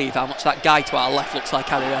cannot believe how much that guy to our left looks like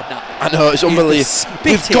Harry Redknapp. I know, it's unbelievable.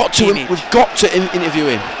 We've got to interview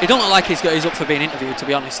him. He don't look like he's up for being interviewed, to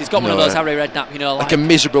be honest. He's got one of those Harry Redknapp, like a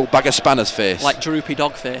miserable bag of spanners face. Like droopy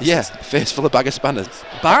dog face. Yeah, face full of bag of spanners.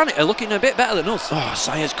 Barnet are looking a bit better than us. Oh,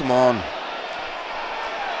 Sayers, come on.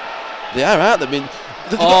 They are, aren't they? I mean,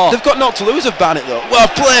 they've got naught to lose of Barnet, though. Well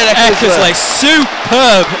played, Eckersley.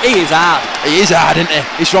 Superb. He is hard. He is hard, isn't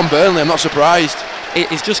he? He's from Burnley, I'm not surprised.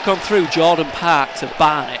 He's just come through Jordan Park to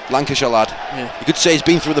Barnet. Lancashire lad. Yeah. You could say he's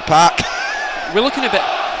been through the park. We're looking a bit.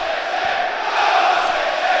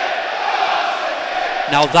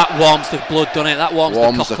 Now that warms the blood, doesn't it? That warms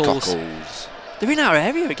the cockles. They're in our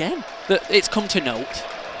area again. It's come to note.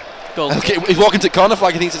 Okay, he's walking to corner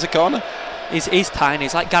flag. He thinks it's a corner. He's tiny.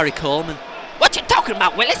 He's like Gary Coleman. What you talking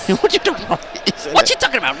about, Willis? What you talking about? What you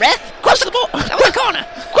talking about, Ref? Cross the ball. That was the corner.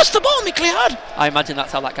 Cross the ball, me cleared. I imagine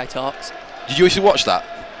that's how that guy talks. Did you used to watch that?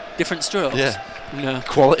 Different Strokes? Yeah. No.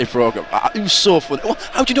 Quality programme. It was so fun.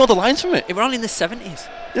 How do you know the lines from it? It were on in the 70s.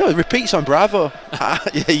 No, it repeats on Bravo.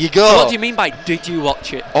 There you go. So what do you mean by did you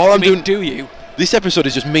watch it? All I'm doing. Do you? This episode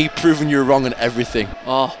is just me proving you're wrong on everything.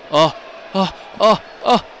 Oh,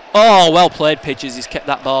 well played, Pidgeys. He's kept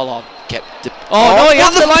that ball on.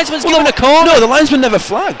 The linesman's given a corner. No, the linesman never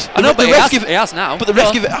flagged. I know, but he has now. But the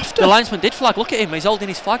ref give it after. The linesman did flag. Look at him. He's holding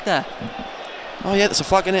his flag there. Oh, yeah, that's a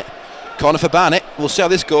flag, innit? Corner for Barnet. We'll see how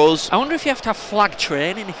this goes. I wonder if you have to have flag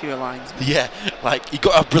training if you're a linesman. Yeah, like you've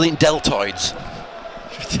got to have brilliant deltoids.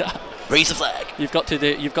 Raise the flag. You've got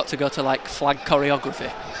to go to like flag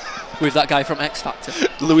choreography with that guy from X Factor.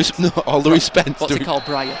 Louis Spence. What's he called?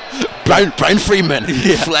 Brian Freeman.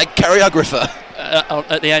 Yeah. Flag choreographer.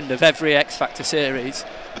 At the end of every X Factor series,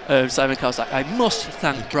 Simon Cowell's like, I must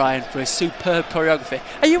thank Brian for his superb choreography.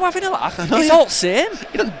 Are you having a laugh? It's all the same.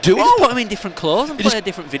 You don't do it. Just put him in different clothes and play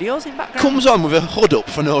different videos in background. Comes on with a hood up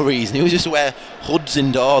for no reason. He was just wear hoods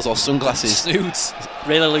indoors or sunglasses. Snoods.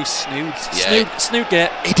 Really loose snoods. Yeah.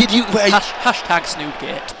 Snoodgate. Did you wear... Hashtag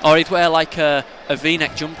Snoodgate. Or he'd wear like a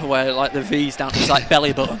V-neck jumper where like the V's down to his like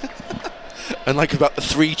belly button. And like about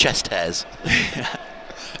 3 chest hairs.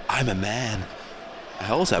 I'm a man. I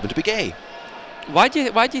also happen to be gay. Why do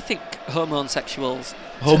you think homosexuals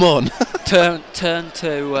turn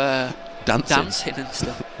to dancing and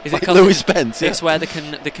stuff? Is like it Louis Spence? It's where they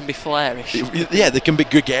can be flourish. Yeah, they can be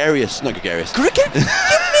gregarious. Not gregarious. You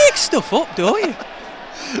make stuff up, don't you?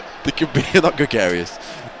 They can be not gregarious.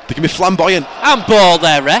 They can be flamboyant. I'm bald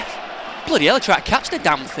there, ref. Bloody hell, try to catch the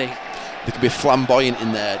damn thing. They can be flamboyant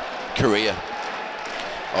in their career.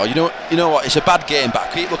 Oh, you know what? It's a bad game, but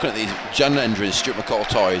I keep looking at these John Endres, Stuart McCall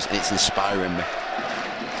toys, and it's inspiring me.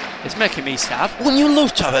 It's making me sad. Wouldn't you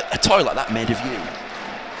love to have a toy like that made of you?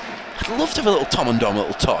 I'd love to have a little Tom and Dom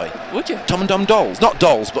little toy. Would you? Tom and Dom dolls. Not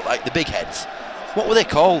dolls, but like the big heads. What were they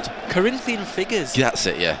called? Corinthian figures. Yeah, that's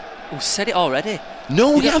it, yeah. We said it already.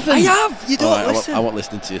 No, you haven't. I have. You don't listen. I won't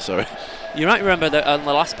listen to you, sorry. You might remember that on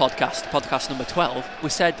the last podcast number 12, we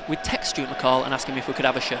said we'd text Stuart McCall and ask him if we could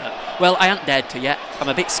have a shirt. Well, I ain't dared to yet. I'm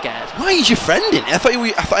a bit scared. Why is your friend in it?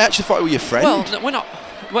 I actually thought you were your friend. Well, no, we're not.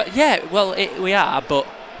 Well, yeah, we are, but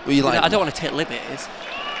I don't want to take liberties.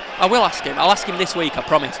 I will ask him. I'll ask him this week, I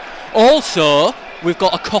promise. Also, we've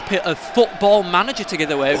got a copy of Football Manager to give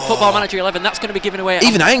away. Football Manager 11, that's going to be given away.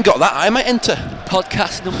 Even I ain't got that. I might enter.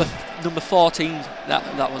 Podcast number 14,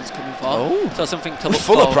 that one's coming for. Oh. So something to We're look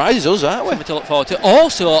full forward of prizes, us, aren't we? Something to look forward to.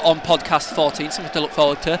 Also on podcast 14, something to look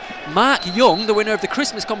forward to. Mark Young, the winner of the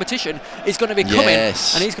Christmas competition, is going to be coming, and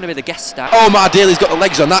he's going to be the guest star. Oh my dear, he's got the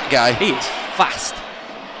legs on that guy. He is fast.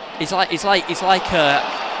 He's like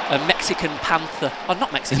a Mexican panther. Oh,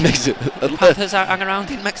 not Mexican. The panthers hang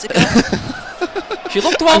around in Mexico. She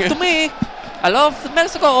looked after me. I love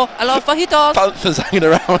Mexico. I love fajitas. Panthers hanging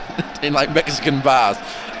around in like Mexican bars.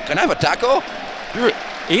 Can I have a taco?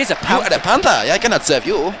 He is a panther. You're a panther. I cannot serve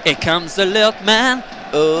you. Here comes the lilt man.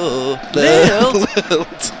 Oh,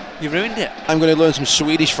 lilt. You ruined it. I'm going to learn some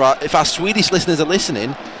Swedish. If our Swedish listeners are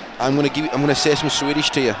listening, I'm going to say some Swedish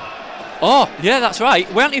to you. Oh, yeah, that's right.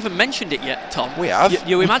 We haven't even mentioned it yet, Tom. We have.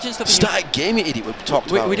 You imagine stuff. Start game, you idiot. We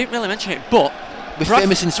talked about. We didn't really mention it, but We're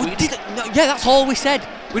famous in Sweden. Yeah, that's all we said.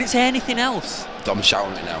 We didn't say anything else. Dom's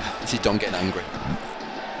shouting it now. This is Dom getting angry.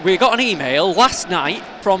 We got an email last night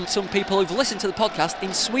from some people who've listened to the podcast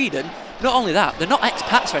in Sweden. Not only that, they're not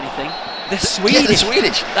expats or anything. They're Swedish. Yeah, they're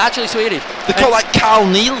Swedish. They're actually Swedish. They're called like Carl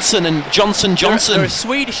Nielsen and Johnson Johnson. They're a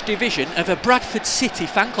Swedish division of a Bradford City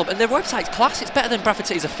fan club, and their website's class. It's better than Bradford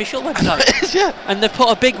City's official website. It is, yeah. And they've put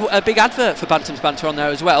a big advert for Bantam's Banter on there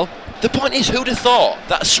as well. The point is, who'd have thought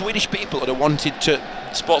that Swedish people would have wanted to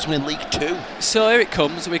sportsman in League 2? So here it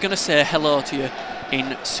comes. We're going to say hello to you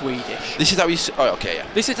in Swedish. This is how you say... Oh, okay, yeah.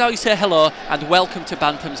 This is how you say hello and welcome to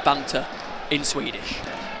Bantam's Banter in Swedish.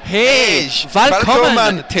 Hej!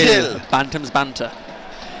 Välkommen till Bantam's Banter.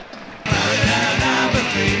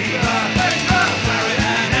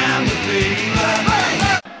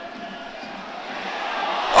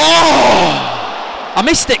 Oh! I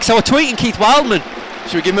missed it because I was tweeting Keith Wildman.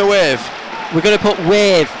 Should we give him a wave? We're going to put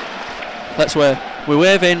wave. Let's wave. We're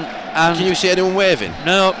waving. And can you see anyone waving?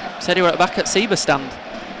 No. Said he were at back at Seba stand.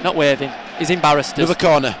 Not waving. He's embarrassed. Another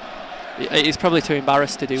corner. He's probably too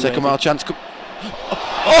embarrassed to do second mile chance.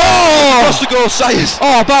 Oh! Across the goal, Sayers.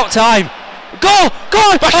 Oh, about time. Goal!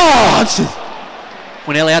 Goal! Oh!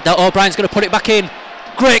 We nearly had that. O'Brien's going to put it back in.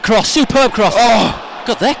 Great cross. Superb cross. Oh!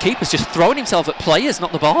 God, their keeper's just throwing himself at players,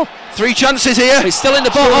 not the ball. 3 chances here. He's still in the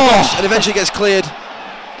ball. Oh. And eventually gets cleared.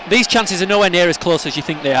 These chances are nowhere near as close as you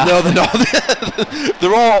think they are. No, they're not.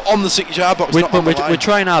 They're all on the 6-yard box. We're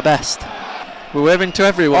trying our best. We're waving to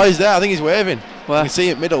everyone. Oh, he's there. I think he's waving. Where? You can see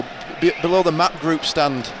it middle, below the map group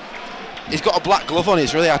stand. He's got a black glove on.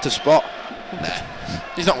 It's really hard to spot. Nah,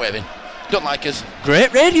 he's not waving. Don't like us.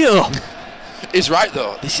 Great radio. He's right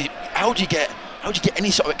though. This is how do you get any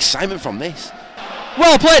sort of excitement from this?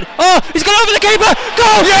 Well played. Oh, he's gone over the keeper.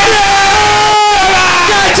 Goal! Yeah!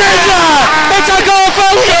 Get in there! It's a goal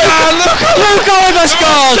for Luke Oliver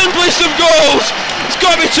scores. Simplest of goals. It's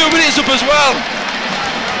got to be 2 minutes up as well.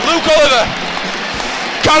 Luke Oliver.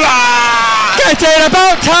 Come on! Get in,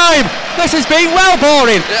 about time. This has been well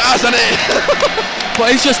boring. It has, hasn't it?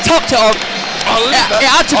 But he's just topped it up. It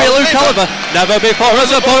had to be Luke Oliver. Never before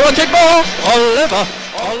has a boy wanted more. Oliver.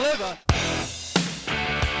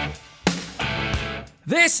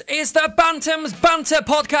 This is the Bantam's Banter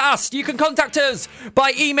podcast. You can contact us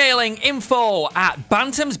by emailing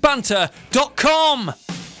info@bantamsbanter.com.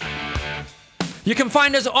 You can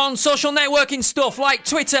find us on social networking stuff like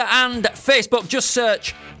Twitter and Facebook. Just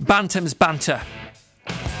search Bantam's Banter.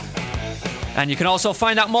 And you can also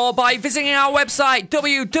find out more by visiting our website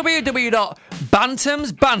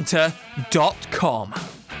www.bantamsbanter.com.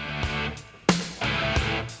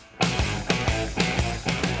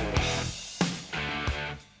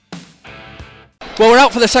 Well, we're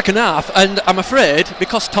out for the second half, and I'm afraid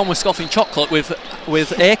because Tom was scoffing chocolate with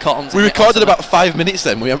acorns. We recorded about 5 minutes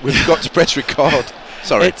then. We forgot to press record.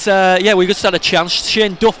 Sorry. It's we just had a chance.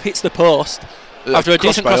 Shane Duff hits the post after a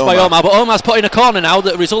decent cross by Omar, but Omar's put in a corner now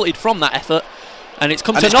that resulted from that effort, and it's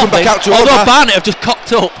come to nothing. Although Barnett have just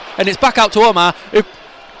cocked up, and it's back out to Omar, who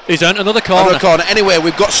he's earned another corner. Anyway,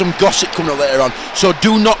 we've got some gossip coming up later on, so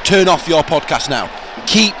do not turn off your podcast now.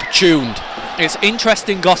 Keep tuned. It's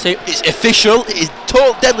interesting gossip. It's official. It is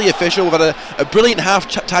deadly official. We've had a brilliant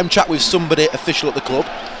half-time chat with somebody official at the club.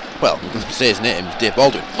 Well, we can say his name, Dave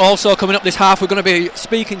Baldwin. Also, coming up this half, we're going to be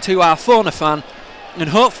speaking to our Fona fan, and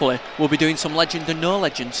hopefully we'll be doing some legend and no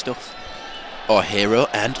legend stuff. Or hero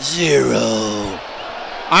and zero.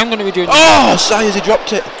 I'm going to be doing... Sayers, he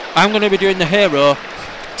dropped it. I'm going to be doing the hero.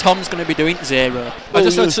 Tom's going to be doing zero. I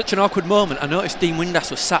just had such an awkward moment. I noticed Dean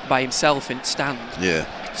Windass was sat by himself in stand. Yeah.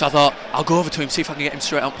 So I thought, I'll go over to him, see if I can get him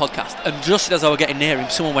straight on podcast. And just as I was getting near him,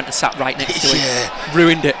 someone went and sat right next to him.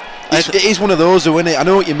 Ruined it. It is one of those, though, isn't it? I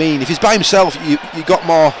know what you mean. If he's by himself, you got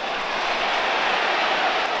more...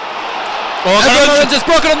 Evans has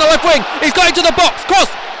broken on the left wing. He's got into the box. Cross.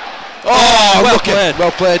 Well played.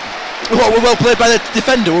 Well played. Well played by the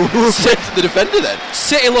defender. We'll say the defender then.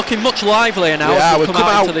 City looking much livelier now as we've come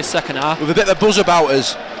out into this second half. With a bit of a buzz about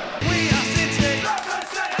us.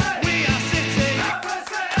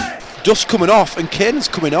 Dust coming off and Kane's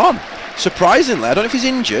coming on. Surprisingly, I don't know if he's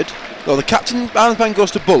injured. No, the captain armband goes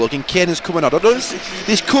to Bullock and Kane's coming on. I don't know if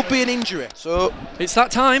this could be an injury. So it's that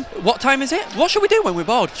time. What time is it? What should we do when we're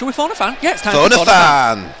bored? Should we phone a fan? Yeah, it's time to phone a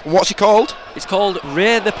fan. What's he called? It's called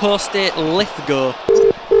Ray the Postie Lithgow.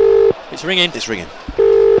 It's ringing. It's ringing.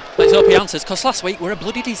 Let's hope he answers, because last week were a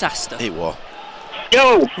bloody disaster. It was.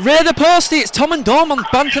 Yo! Ray the Postie, it's Tom and Dom on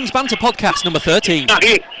Bantam's Banter podcast number 13. How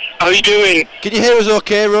are you doing? Can you hear us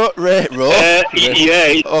okay, Ray?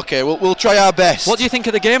 Yeah. Okay, we'll try our best. What do you think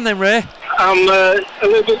of the game then, Ray? I'm a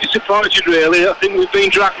little bit disappointed, really. I think we've been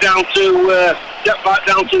dragged down to get back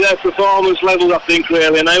down to their performance level, I think,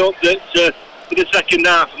 really. And I hope that for the second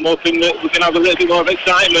half, I'm hoping that we can have a little bit more of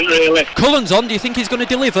excitement, really. Cullen's on. Do you think he's going to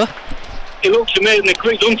deliver? He looks amazingly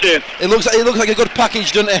quick, doesn't he? It looks like a good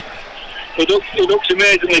package, doesn't he? He looks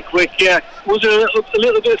amazingly quick, yeah. Was there a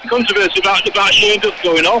little bit of controversy about Shane Duff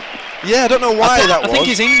going off? Yeah, I don't know why that was. I think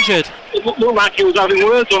he's injured. It looked like he was having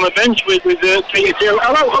words on the bench with Peter Taylor.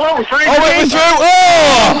 Hello, Frank. Oh, we're through!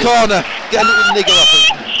 Oh, corner. Get a little niggle off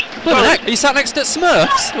him. Are you sat next to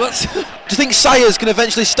Smurfs? Do you think Sayers can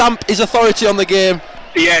eventually stamp his authority on the game?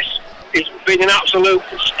 Yes. It's been an absolute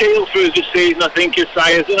steal for us this season, I think, as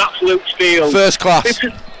Sayers. An absolute steal. First class.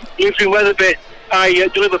 Lucian Weatherby, I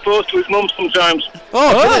deliver post to his mum sometimes.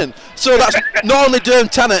 Oh, brilliant. So that's not only Derm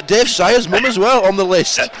Tanner, Dave Sayers' mum as well on the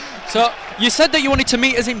list. So you said that you wanted to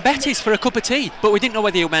meet us in Betty's for a cup of tea, but we didn't know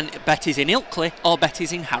whether you meant Betty's in Ilkley or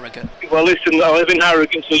Betty's in Harrogate. Well, listen, I live in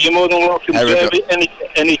Harrogate, so you're more than welcome to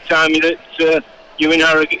any time that you're in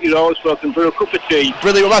Harrogate. You're always welcome for a cup of tea.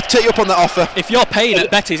 Brilliant, we'll have to take you up on that offer. If you're paying at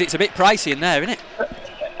Betty's, it's a bit pricey in there, isn't it?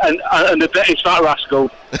 And the Betty's fat rascal.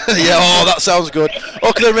 Yeah, that sounds good.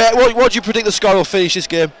 Okay then, mate, what do you predict the score will finish this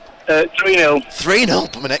game? 3-0.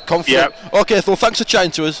 3-0, per minute, confident. Yeah. Okay, Phil, thanks for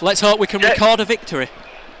chatting to us. Let's hope we can record a victory.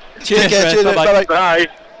 Cheers, cheers, bye.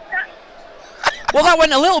 Well, that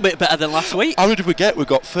went a little bit better than last week. How many did we get? We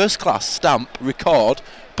got first class, stamp, record,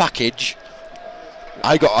 package.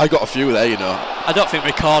 I got a few there, you know. I don't think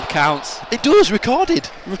record counts. It does, recorded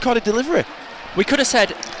delivery. We could have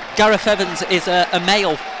said Gareth Evans is a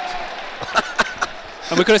male.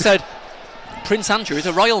 And we could have said Prince Andrew is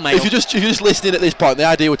a Royal Mail. If you're just listening at this point, the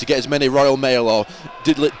idea was to get as many Royal Mail or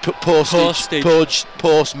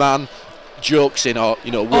postman jokes in, or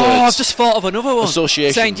words. Oh, I've just thought of another one.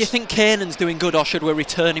 Associations. Saying, do you think Kanan's doing good, or should we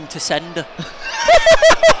return him to sender?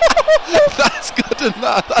 That's good, and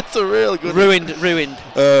that's a real good. Ruined.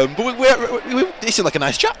 But he seemed like a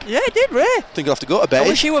nice chap. Yeah, he did, Ray. Think I'll have to go to bed. I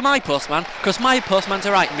wish you were my postman, because my postman's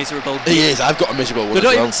a right miserable dude. He is. I've got a miserable one. They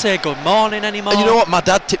don't as well. even say good morning anymore. And you know what? My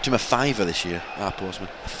dad tipped him a £5 this year. Our postman,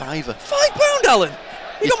 a £5. £5, Alan.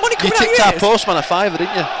 You got money coming out. You tipped our postman a £5,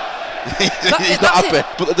 didn't you? He's not happy.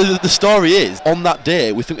 But the story is, on that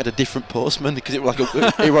day, we think we had a different postman because it was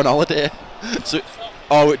like he were on holiday. So,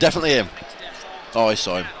 definitely him. Oh, I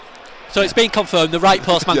saw him. So it's been confirmed, the right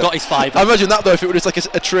postman got his £5. I imagine that though, if it was like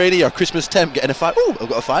a trainee or a Christmas temp getting a £5. Oh, I've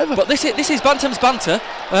got a £5. But this is Bantam's Banter,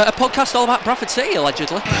 a podcast all about Bradford City,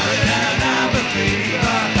 allegedly.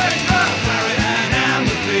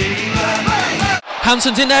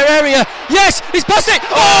 Hanson's in their area. Yes, he's passed it.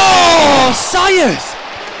 Oh, Sayers.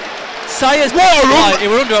 What a run! He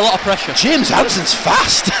were under a lot of pressure. James Hanson's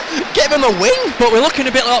fast. Get him on the wing. But we're looking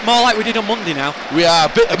a bit more like we did on Monday now. We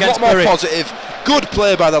are a lot more positive. Good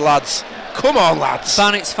play by the lads. Come on, lads.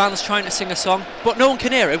 Barnett's fans trying to sing a song, but no one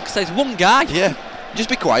can hear him because there's one guy. Yeah, just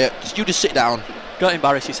be quiet. You just sit down. Don't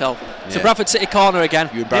embarrass yourself. Yeah. It's a Bradford City corner again.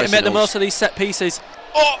 You make the most of these set pieces.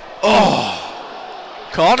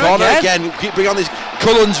 Corner again. Bring on this.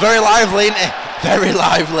 Cullen's very lively, isn't he? Very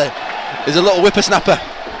lively. There's a little whippersnapper.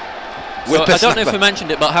 So I don't know if we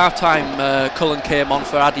mentioned it, but half-time Cullen came on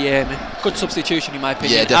for Adiemi. Good substitution in my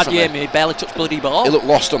opinion. Yeah, definitely. Adiemi barely touched bloody ball. He looked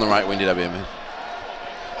lost on the right wing, did Adiemi?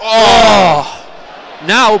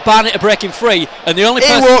 Now Barnett are breaking free, and the only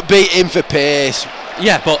person... He won't beat him for pace.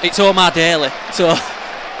 Yeah, but it's Omar Daly, so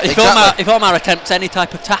if Omar attempts any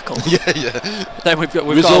type of tackle, then we've got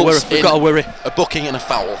a worry. A booking and a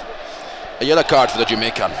foul. A yellow card for the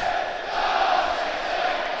Jamaican.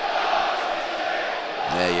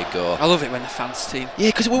 There you go. I love it when the fans team. Yeah,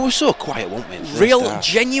 because we were so quiet, weren't we? Real,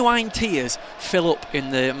 genuine tears fill up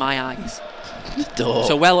in my eyes. It's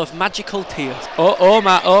a well of magical tears.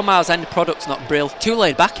 Omar's end product's not brill. Too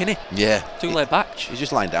laid back, innit? Yeah. Too laid back. He's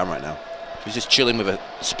just lying down right now. He's just chilling with a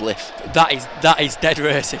spliff. That is dead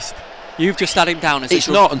racist. You've just had him down as it's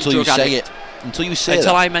a not until you say it. Until you say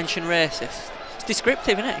Until that. I mention racist. It's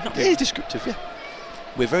descriptive, isn't it? It's descriptive, yeah.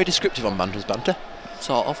 We're very descriptive on Bantam's Banter.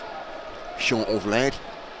 Sort of. Short of lad.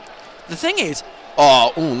 The thing is...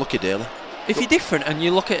 look at Daly. If you're different and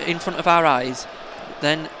you look at it in front of our eyes,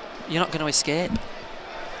 then you're not going to escape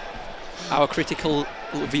our critical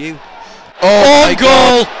view. On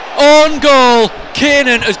goal!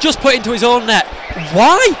 Kanan has just put into his own net.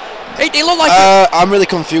 Why? It looked like... I'm really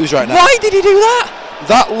confused right now. Why did he do that?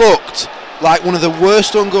 That looked like one of the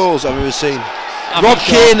worst on goals I've ever seen. Rob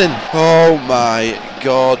Kanan. Oh my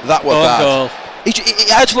God, that was bad. Goal.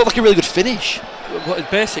 It actually looked like a really good finish.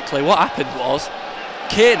 Basically, what happened was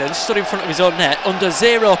Kanan stood in front of his own net under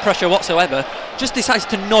zero pressure whatsoever, just decides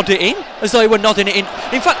to nod it in as though he were nodding it in.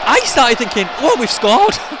 In fact, I started thinking, we've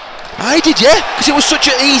scored. I did, yeah, because it was such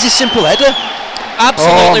an easy, simple header.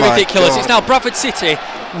 Absolutely ridiculous. It's now Bradford City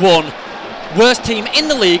 1. Worst team in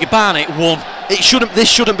the league, Barnet 1. This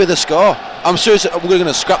shouldn't be the score. I'm serious. We're going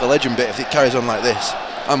to scrap the legend bit if it carries on like this.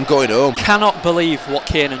 I'm going home. Cannot believe what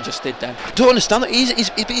Kiernan just did then. Don't understand that.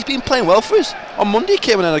 He's been playing well for us. On Monday he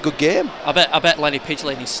came and had a good game. I bet Lenny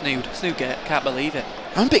Pidgeley is snood. Snoodgate. Can't believe it.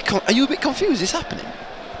 Are you a bit confused? Is this happening?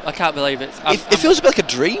 I can't believe it. It feels a bit like a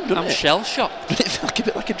dream, doesn't it? I'm shell shocked. Doesn't it feel like a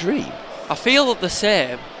bit like a dream? I feel the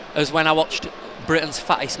same as when I watched Britain's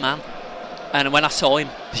Fattest Man, and when I saw him.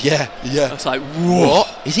 Yeah. I was like,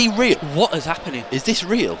 what? Is he real? What is happening? Is this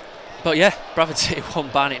real? But yeah, Bradford City 1,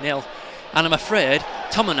 Barnet 0. And I'm afraid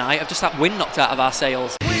Tom and I have just had wind knocked out of our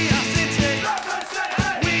sails.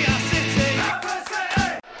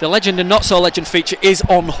 The legend and not so legend feature is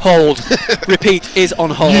on hold. Repeat, is on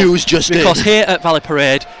hold. News just because in. Here at Valley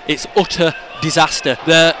Parade, it's utter disaster.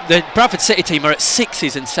 The Bradford City team are at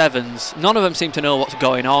 6s and 7s. None of them seem to know what's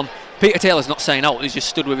going on. Peter Taylor's not saying out, he's just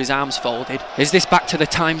stood with his arms folded. Is this back to the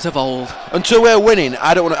times of old? Until we're winning,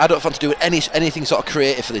 I don't want to do anything sort of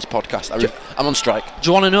creative for this podcast. I'm on strike. Do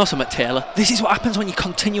you want to know something, Taylor? This is what happens when you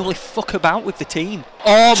continually fuck about with the team.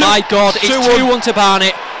 Oh my God, it's 2-1 to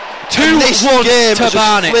Barnet. 2-1 to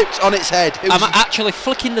Barnet. Flipped on its head. I'm actually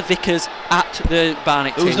flicking the Vickers at the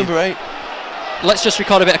Barnet team. Who's number 8? Let's just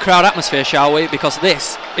record a bit of crowd atmosphere, shall we? Because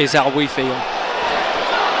this is how we feel.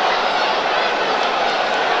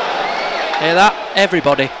 Hear that?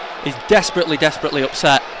 Everybody is desperately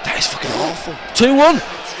upset. That is fucking awful. 2-1.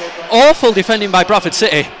 Awful defending by Bradford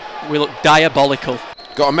City. We look diabolical.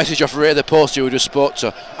 Got a message off Ray the Poster who just spoke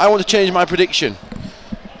to. I want to change my prediction.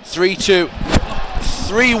 3-2.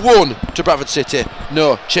 3-1 to Bradford City.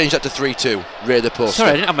 No, change that to 3-2. Ray the Poster. Sorry,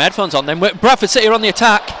 I didn't have my headphones on then. Bradford City are on the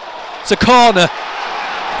attack. It's a corner.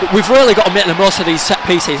 But we've really got to make the most of these set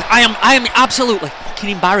pieces. I am absolutely fucking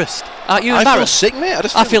embarrassed. Aren't you embarrassed? I feel sick,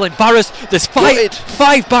 mate. I feel embarrassed. There's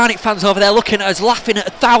five Barnet fans over there looking at us, laughing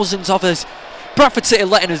at thousands of us. Bradford City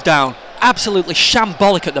letting us down. Absolutely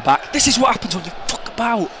shambolic at the back. This is what happens when you fuck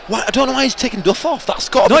about. Why, I don't know why he's taking Duff off. That's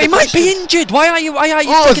got to be. No, he might be injured. Why are you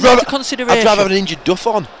taking that into consideration? I'd rather have an injured Duff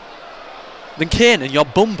on. Then Kiernan, your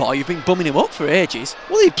bum boy, you've been bumming him up for ages.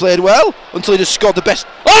 Well, he played well until he just scored the best.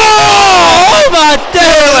 Oh my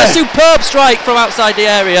God! A superb strike from outside the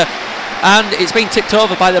area, and it's been tipped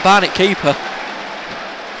over by the Barnet keeper.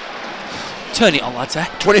 Turn it on, lads.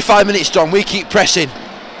 25 minutes, John. We keep pressing.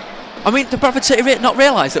 I mean, the Bradford City not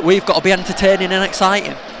realise that we've got to be entertaining and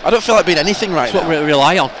exciting. I don't feel like being anything right now. That's what we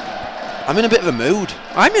rely on. I'm in a bit of a mood.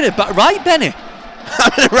 I'm in a right, Benny.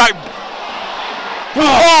 I'm in a right.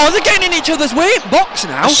 Oh, they're getting in each other's box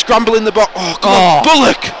now. Scrambling the box. Oh, come on,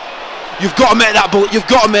 Bullock. You've got to make that, Bullock. You've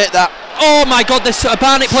got to make that. Oh my God, there's a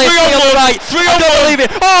Barnet player on the right. I don't believe it.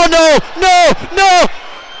 Oh no. No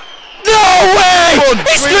way.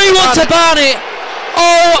 It's 3-1 to Barnet.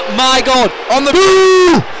 Oh my God. On the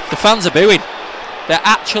boo. The fans are booing. They're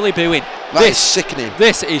actually booing. That is sickening.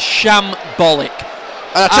 This is shambolic.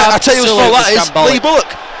 And I tell you what that is. Lee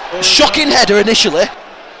Bullock. Shocking header initially.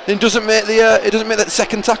 It doesn't make that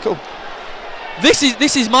second tackle. This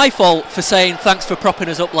is my fault for saying thanks for propping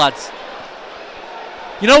us up, lads.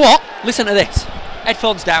 You know what? Listen to this.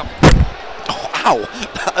 Headphones down. Oh, ow!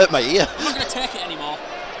 That hurt my ear. I'm not going to take it anymore.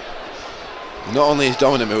 Not only is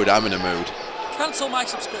Dom in a mood, I'm in a mood. Cancel my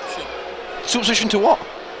subscription. Subscription to what?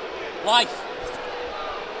 Life.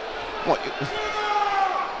 What?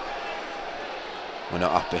 We're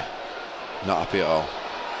not happy. Not happy at all.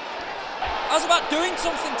 I was about doing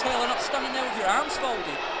something, Taylor, not standing there with your arms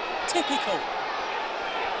folded. Typical.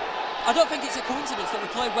 I don't think it's a coincidence that we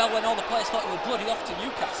played well when all the players thought we were bloody off to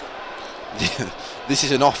Newcastle. This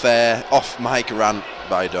is an off-mic rant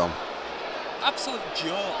by Dom. Absolute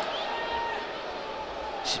joke.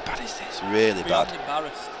 It's bad, is this? Really Beyond bad.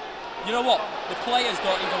 Embarrassed. You know what? The players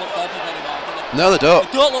don't even look bothered anymore, do they? No, they don't.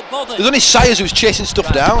 They don't look bothered. There's only Sayers who's chasing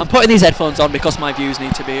stuff down. I'm putting these headphones on because my views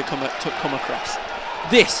need to be come across.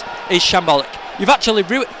 This is shambolic. You've actually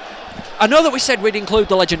I know that we said we'd include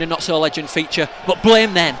the legend and not so legend feature, but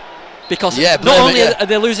blame them. Because not only are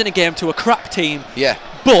they losing a game to a crap team,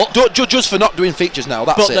 but don't judge us for not doing features now.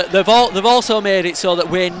 That's it. They've also made it so that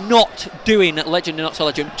we're not doing legend and not so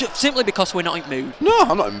legend, simply because we're not in mood. No,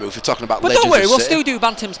 I'm not in mood for talking about legends. But don't worry, we'll still do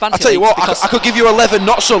Bantam's Banter. I tell you what, I could give you 11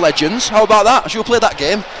 not so legends. How about that? Should we play that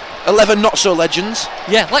game? 11 not so legends.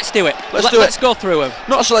 Yeah, let's do it. Let's go through them.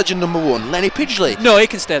 Not so legend number 1, Lenny Pidgeley. No, he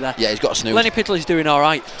can stay there. Yeah, he's got a snooze. Lenny Pidgeley's doing all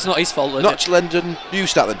right. It's not his fault. Not so legend. You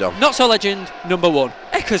start the Dom. Not so legend number 1,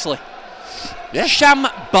 Eckersley. Yeah.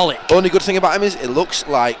 Shambolic. Only good thing about him is it looks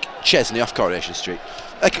like Chesney off Coronation Street.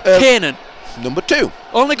 Kiernan. Number 2.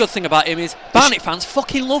 Only good thing about him is Barnet fans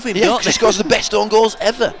fucking love him, don't he they? scores the best own goals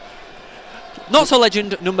ever. Not so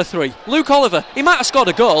legend number 3. Luke Oliver. He might have scored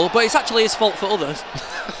a goal, but it's actually his fault for others.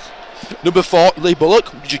 Number 4, Lee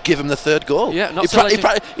Bullock. Did you give him the 3rd goal? Yeah, not he so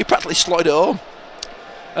legend. He practically slotted it home.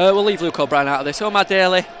 We'll leave Luke O'Brien out of this. Omar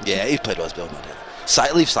Daly. Yeah, he played well as Bill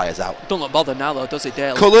Daly. Leave Sayers out. Don't look bothered now, though, does he,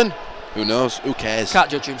 Daly? Cullen. Who knows? Who cares? Can't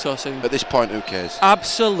judge him so soon. At this point, who cares?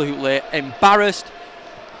 Absolutely embarrassed.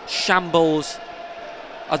 Shambles.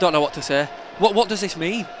 I don't know what to say. What does this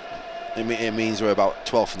mean? It means we're about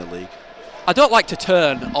 12th in the league. I don't like to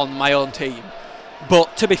turn on my own team,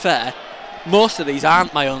 but to be fair, most of these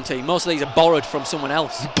aren't my own team. Most of these are borrowed from someone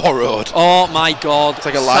else. Borrowed? Oh my God. It's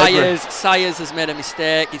like a library. Sayers has made a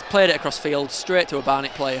mistake. He's played it across field straight to a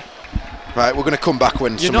Barnet player. Right, we're going to come back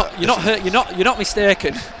when you're not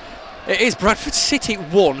mistaken. It is Bradford City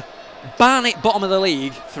 1, Barnet bottom of the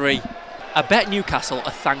league 3. I bet Newcastle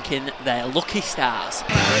are thanking their lucky stars.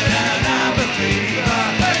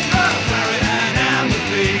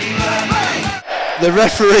 The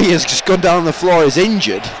referee has just gone down on the floor, is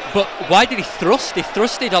injured. But why did he thrust? He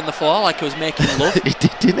thrusted on the floor like he was making love. He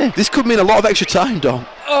did, didn't he? This could mean a lot of extra time, Dom.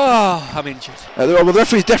 Oh, I'm injured. Well, the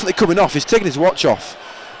referee's definitely coming off. He's taking his watch off.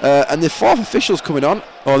 And the 4th official's coming on.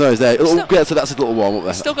 Oh no, he's there. That's a little warm up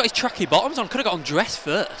there. He's still got his tracky bottoms on. Could have got undressed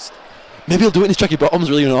first. Maybe he'll do it in his tracky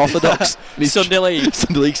bottoms, really unorthodox. Sunday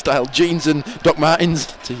League style. Jeans and Doc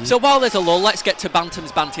Martens. So while there's a lull, let's get to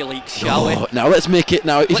Bantam's Banty Leagues, shall we? Now let's make it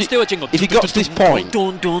now. Let's do a jingle. If you got to this point.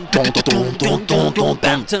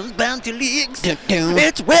 Bantam's Banty Leagues.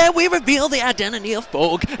 It's where we reveal the identity of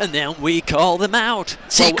folk and then we call them out.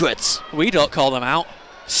 Secrets. Well, we don't call them out.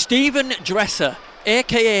 Stephen Dresser,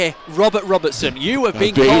 a.k.a. Robert Robertson, you have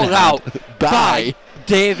been called out by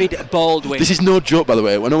David Baldwin. This is no joke, by the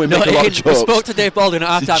way. I know we make a lot of jokes. We spoke to Dave Baldwin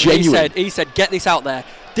at half-time. He said, get this out there.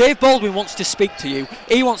 Dave Baldwin wants to speak to you.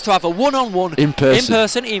 He wants to have a one-on-one in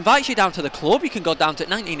person. He invites you down to the club. You can go down to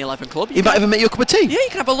 1911 Club. He might even make you a cup of tea. Yeah, you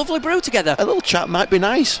can have a lovely brew together. A little chat might be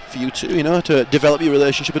nice for you two, to develop your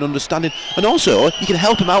relationship and understanding. And also, you can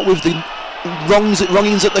help him out with the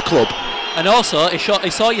wrongings at the club. And also, he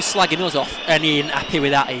saw you slagging us off, and he ain't happy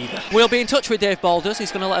with that either. We'll be in touch with Dave Balders. He's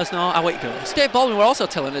going to let us know how it goes. Dave Baldwin were also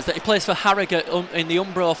telling us that he plays for Harrogate in the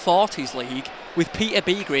Umbro 40s League with Peter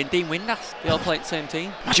Beagrie and Dean Windass. They all play at the same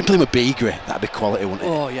team. Imagine playing with Beagrie. That'd be quality, wouldn't it?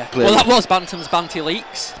 Oh, yeah. Well, that was Bantam's Banty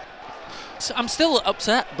Leaks. So I'm still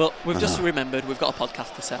upset, but we've just remembered we've got a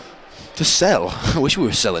podcast to sell. To sell? I wish we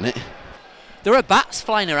were selling it. There are bats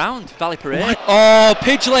flying around Valley Parade. What? Oh,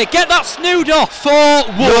 Pidgley, get that snood off.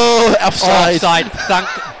 4-1. No, offside. Offside, thank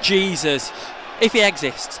Jesus. If he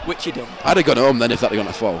exists, which he don't. I'd have gone home then if that had gone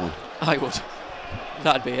to 4-1. I would.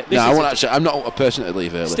 That'd be it. No, I won't actually. I'm not a person to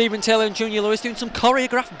leave early. Stephen Taylor and Junior Lewis doing some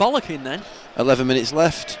choreographed bollocking then. 11 minutes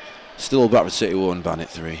left. Still Bradford City 1, Barnet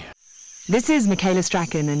 3. This is Michaela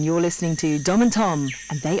Strachan and you're listening to Dom and Tom,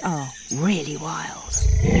 and they are really wild.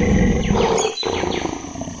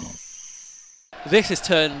 This has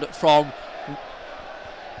turned from,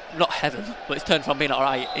 not heaven, but it's turned from being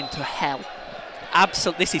alright into hell.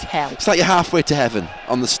 Absolutely, this is hell. It's like you're halfway to heaven,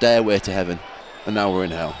 on the stairway to heaven, and now we're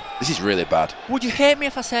in hell. This is really bad. Would you hate me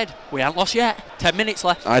if I said, we haven't lost yet, 10 minutes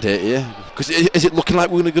left? I'd hate you. Because is it looking like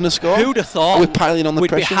we're going to score? Who'd have thought we're piling on the we'd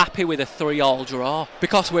pressure? Be happy with a 3-3 draw?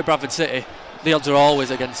 Because we're Bradford City, the odds are always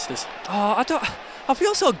against us. Oh, I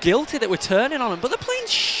feel so guilty that we're turning on them, but they're playing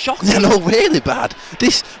shocking. They're not really bad.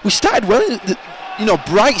 We started well,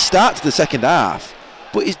 bright start to the second half,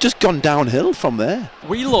 but it's just gone downhill from there.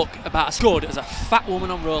 We look about as good as a fat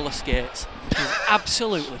woman on roller skates. It's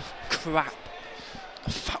absolutely crap.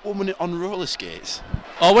 A fat woman on roller skates?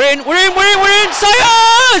 Oh, we're in! Sayers!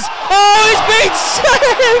 Oh, he's been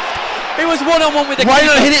saved! It was one-on-one with the keeper. Why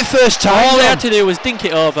didn't it hit it first time? All they had to do was dink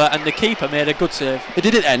it over, and the keeper made a good save. It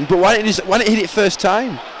didn't end, but why didn't it hit it first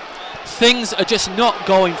time? Things are just not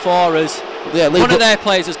going for us. Yeah, one of their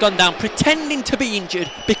players has gone down pretending to be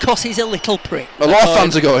injured because he's a little prick. A lot of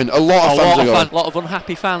fans are going. A lot of fans are going. A lot of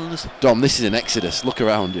unhappy fans. Dom, this is an exodus. Look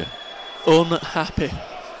around you. Unhappy.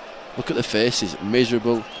 Look at the faces.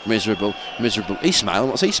 Miserable, miserable, miserable. He's smiling.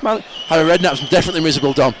 What's he smiling? Harry Redknapp's definitely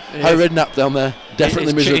miserable, Dom. Harry Redknapp down there.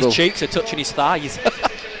 Definitely miserable. His cheeks are touching his thighs.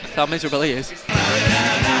 That's how miserable he is.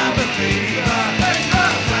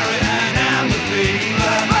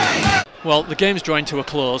 Well, the game's drawing to a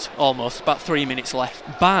close, almost. About 3 minutes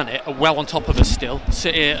left. Barnet are well on top of us still.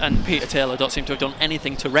 City and Peter Taylor don't seem to have done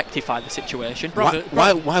anything to rectify the situation.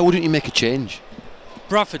 Why wouldn't you make a change?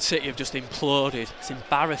 Bradford City have just imploded. It's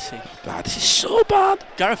embarrassing. Bad. This is so bad.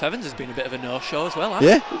 Gareth Evans has been a bit of a no-show as well,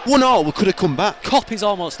 hasn't he? Yeah. 1-1, we could have come back. Cop is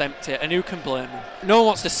almost empty, and who can blame them? No one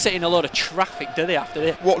wants to sit in a load of traffic, do they, after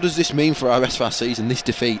this? What does this mean for our rest of our season, this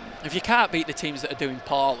defeat? If you can't beat the teams that are doing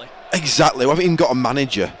poorly. Exactly. We haven't even got a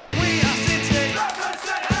manager.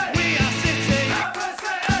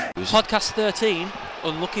 Podcast 13,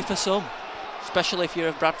 unlucky for some. Especially if you're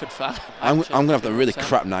a Bradford fan. I'm going to have a really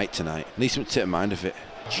crap night tonight. Need something to take mind of it.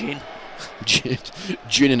 Gin.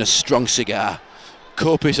 Gin and a strong cigar.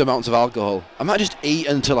 Copious amounts of alcohol. I might just eat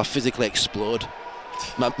until I physically explode.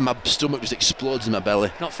 My stomach just explodes in my belly.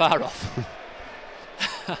 Not far off.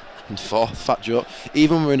 And fourth, fat joke.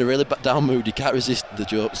 Even when we're in a really down mood, you can't resist the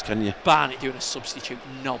jokes, can you? Barnett doing a substitute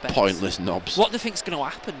knobhead. Pointless knobs. What do you think's going to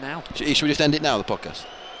happen now? Should we just end it now, the podcast?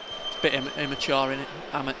 Bit immature, innit?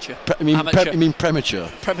 Amateur. You mean premature?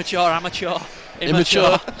 Premature, amateur,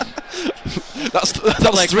 immature. That's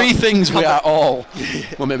three things we are all.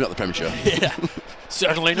 Well, maybe not the premature. Yeah,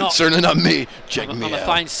 certainly not. Certainly not me. Check me I'm out. a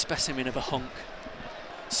fine specimen of a hunk.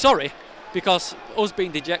 Sorry, because us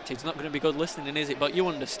being dejected is not going to be good listening, is it? But you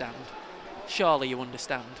understand. Surely you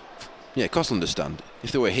understand. Yeah, of course I understand.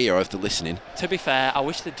 If they were here or if they're listening. To be fair, I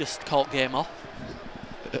wish they'd just called game off.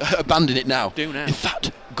 Abandon it now. Do now. In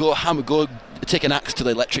fact, go take an axe to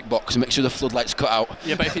the electric box and make sure the floodlights cut out.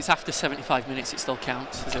 Yeah, but if it's after 75 minutes, it still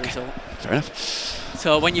counts as a result. Fair enough.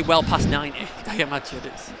 So when you're well past 90, I imagine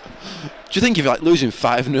it's... Do you think if you're like losing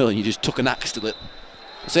 5-0 and you just took an axe to it?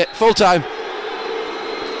 That's it, full time.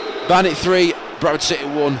 Barnet 3, Bradford City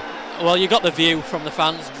 1. Well, you got the view from the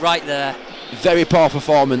fans right there. Very poor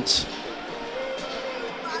performance.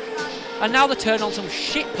 And now they turn on some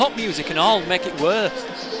shit pop music and all, make it worse.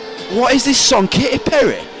 What is this song, Katy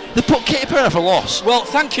Perry? They put Katy Perry off a loss. Well,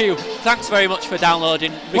 thank you. Thanks very much for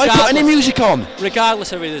downloading. Why put any music on?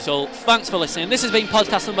 Regardless of the result, thanks for listening. This has been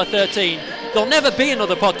podcast number 13. There'll never be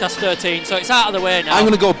another podcast 13, so it's out of the way now. I'm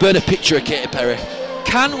going to go burn a picture of Katy Perry.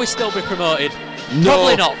 Can we still be promoted? No.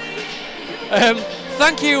 Probably not.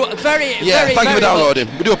 Thank you very thank you for downloading.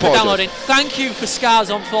 We do apologise. Thank you for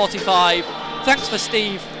Scars on 45. Thanks for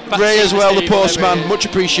Steve. Ray as well, the postman. Much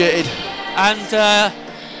appreciated. And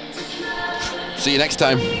see you next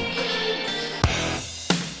time.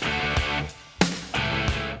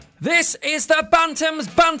 This is the Bantam's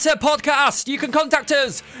Banter podcast. You can contact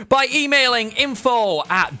us by emailing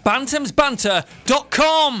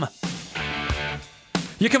info@bantamsbanter.com.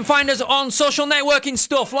 You can find us on social networking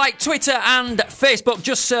stuff like Twitter and Facebook.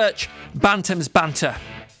 Just search Bantam's Banter.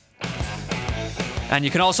 And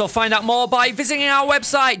you can also find out more by visiting our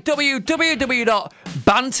website,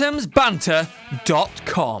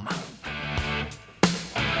 www.bantamsbanter.com.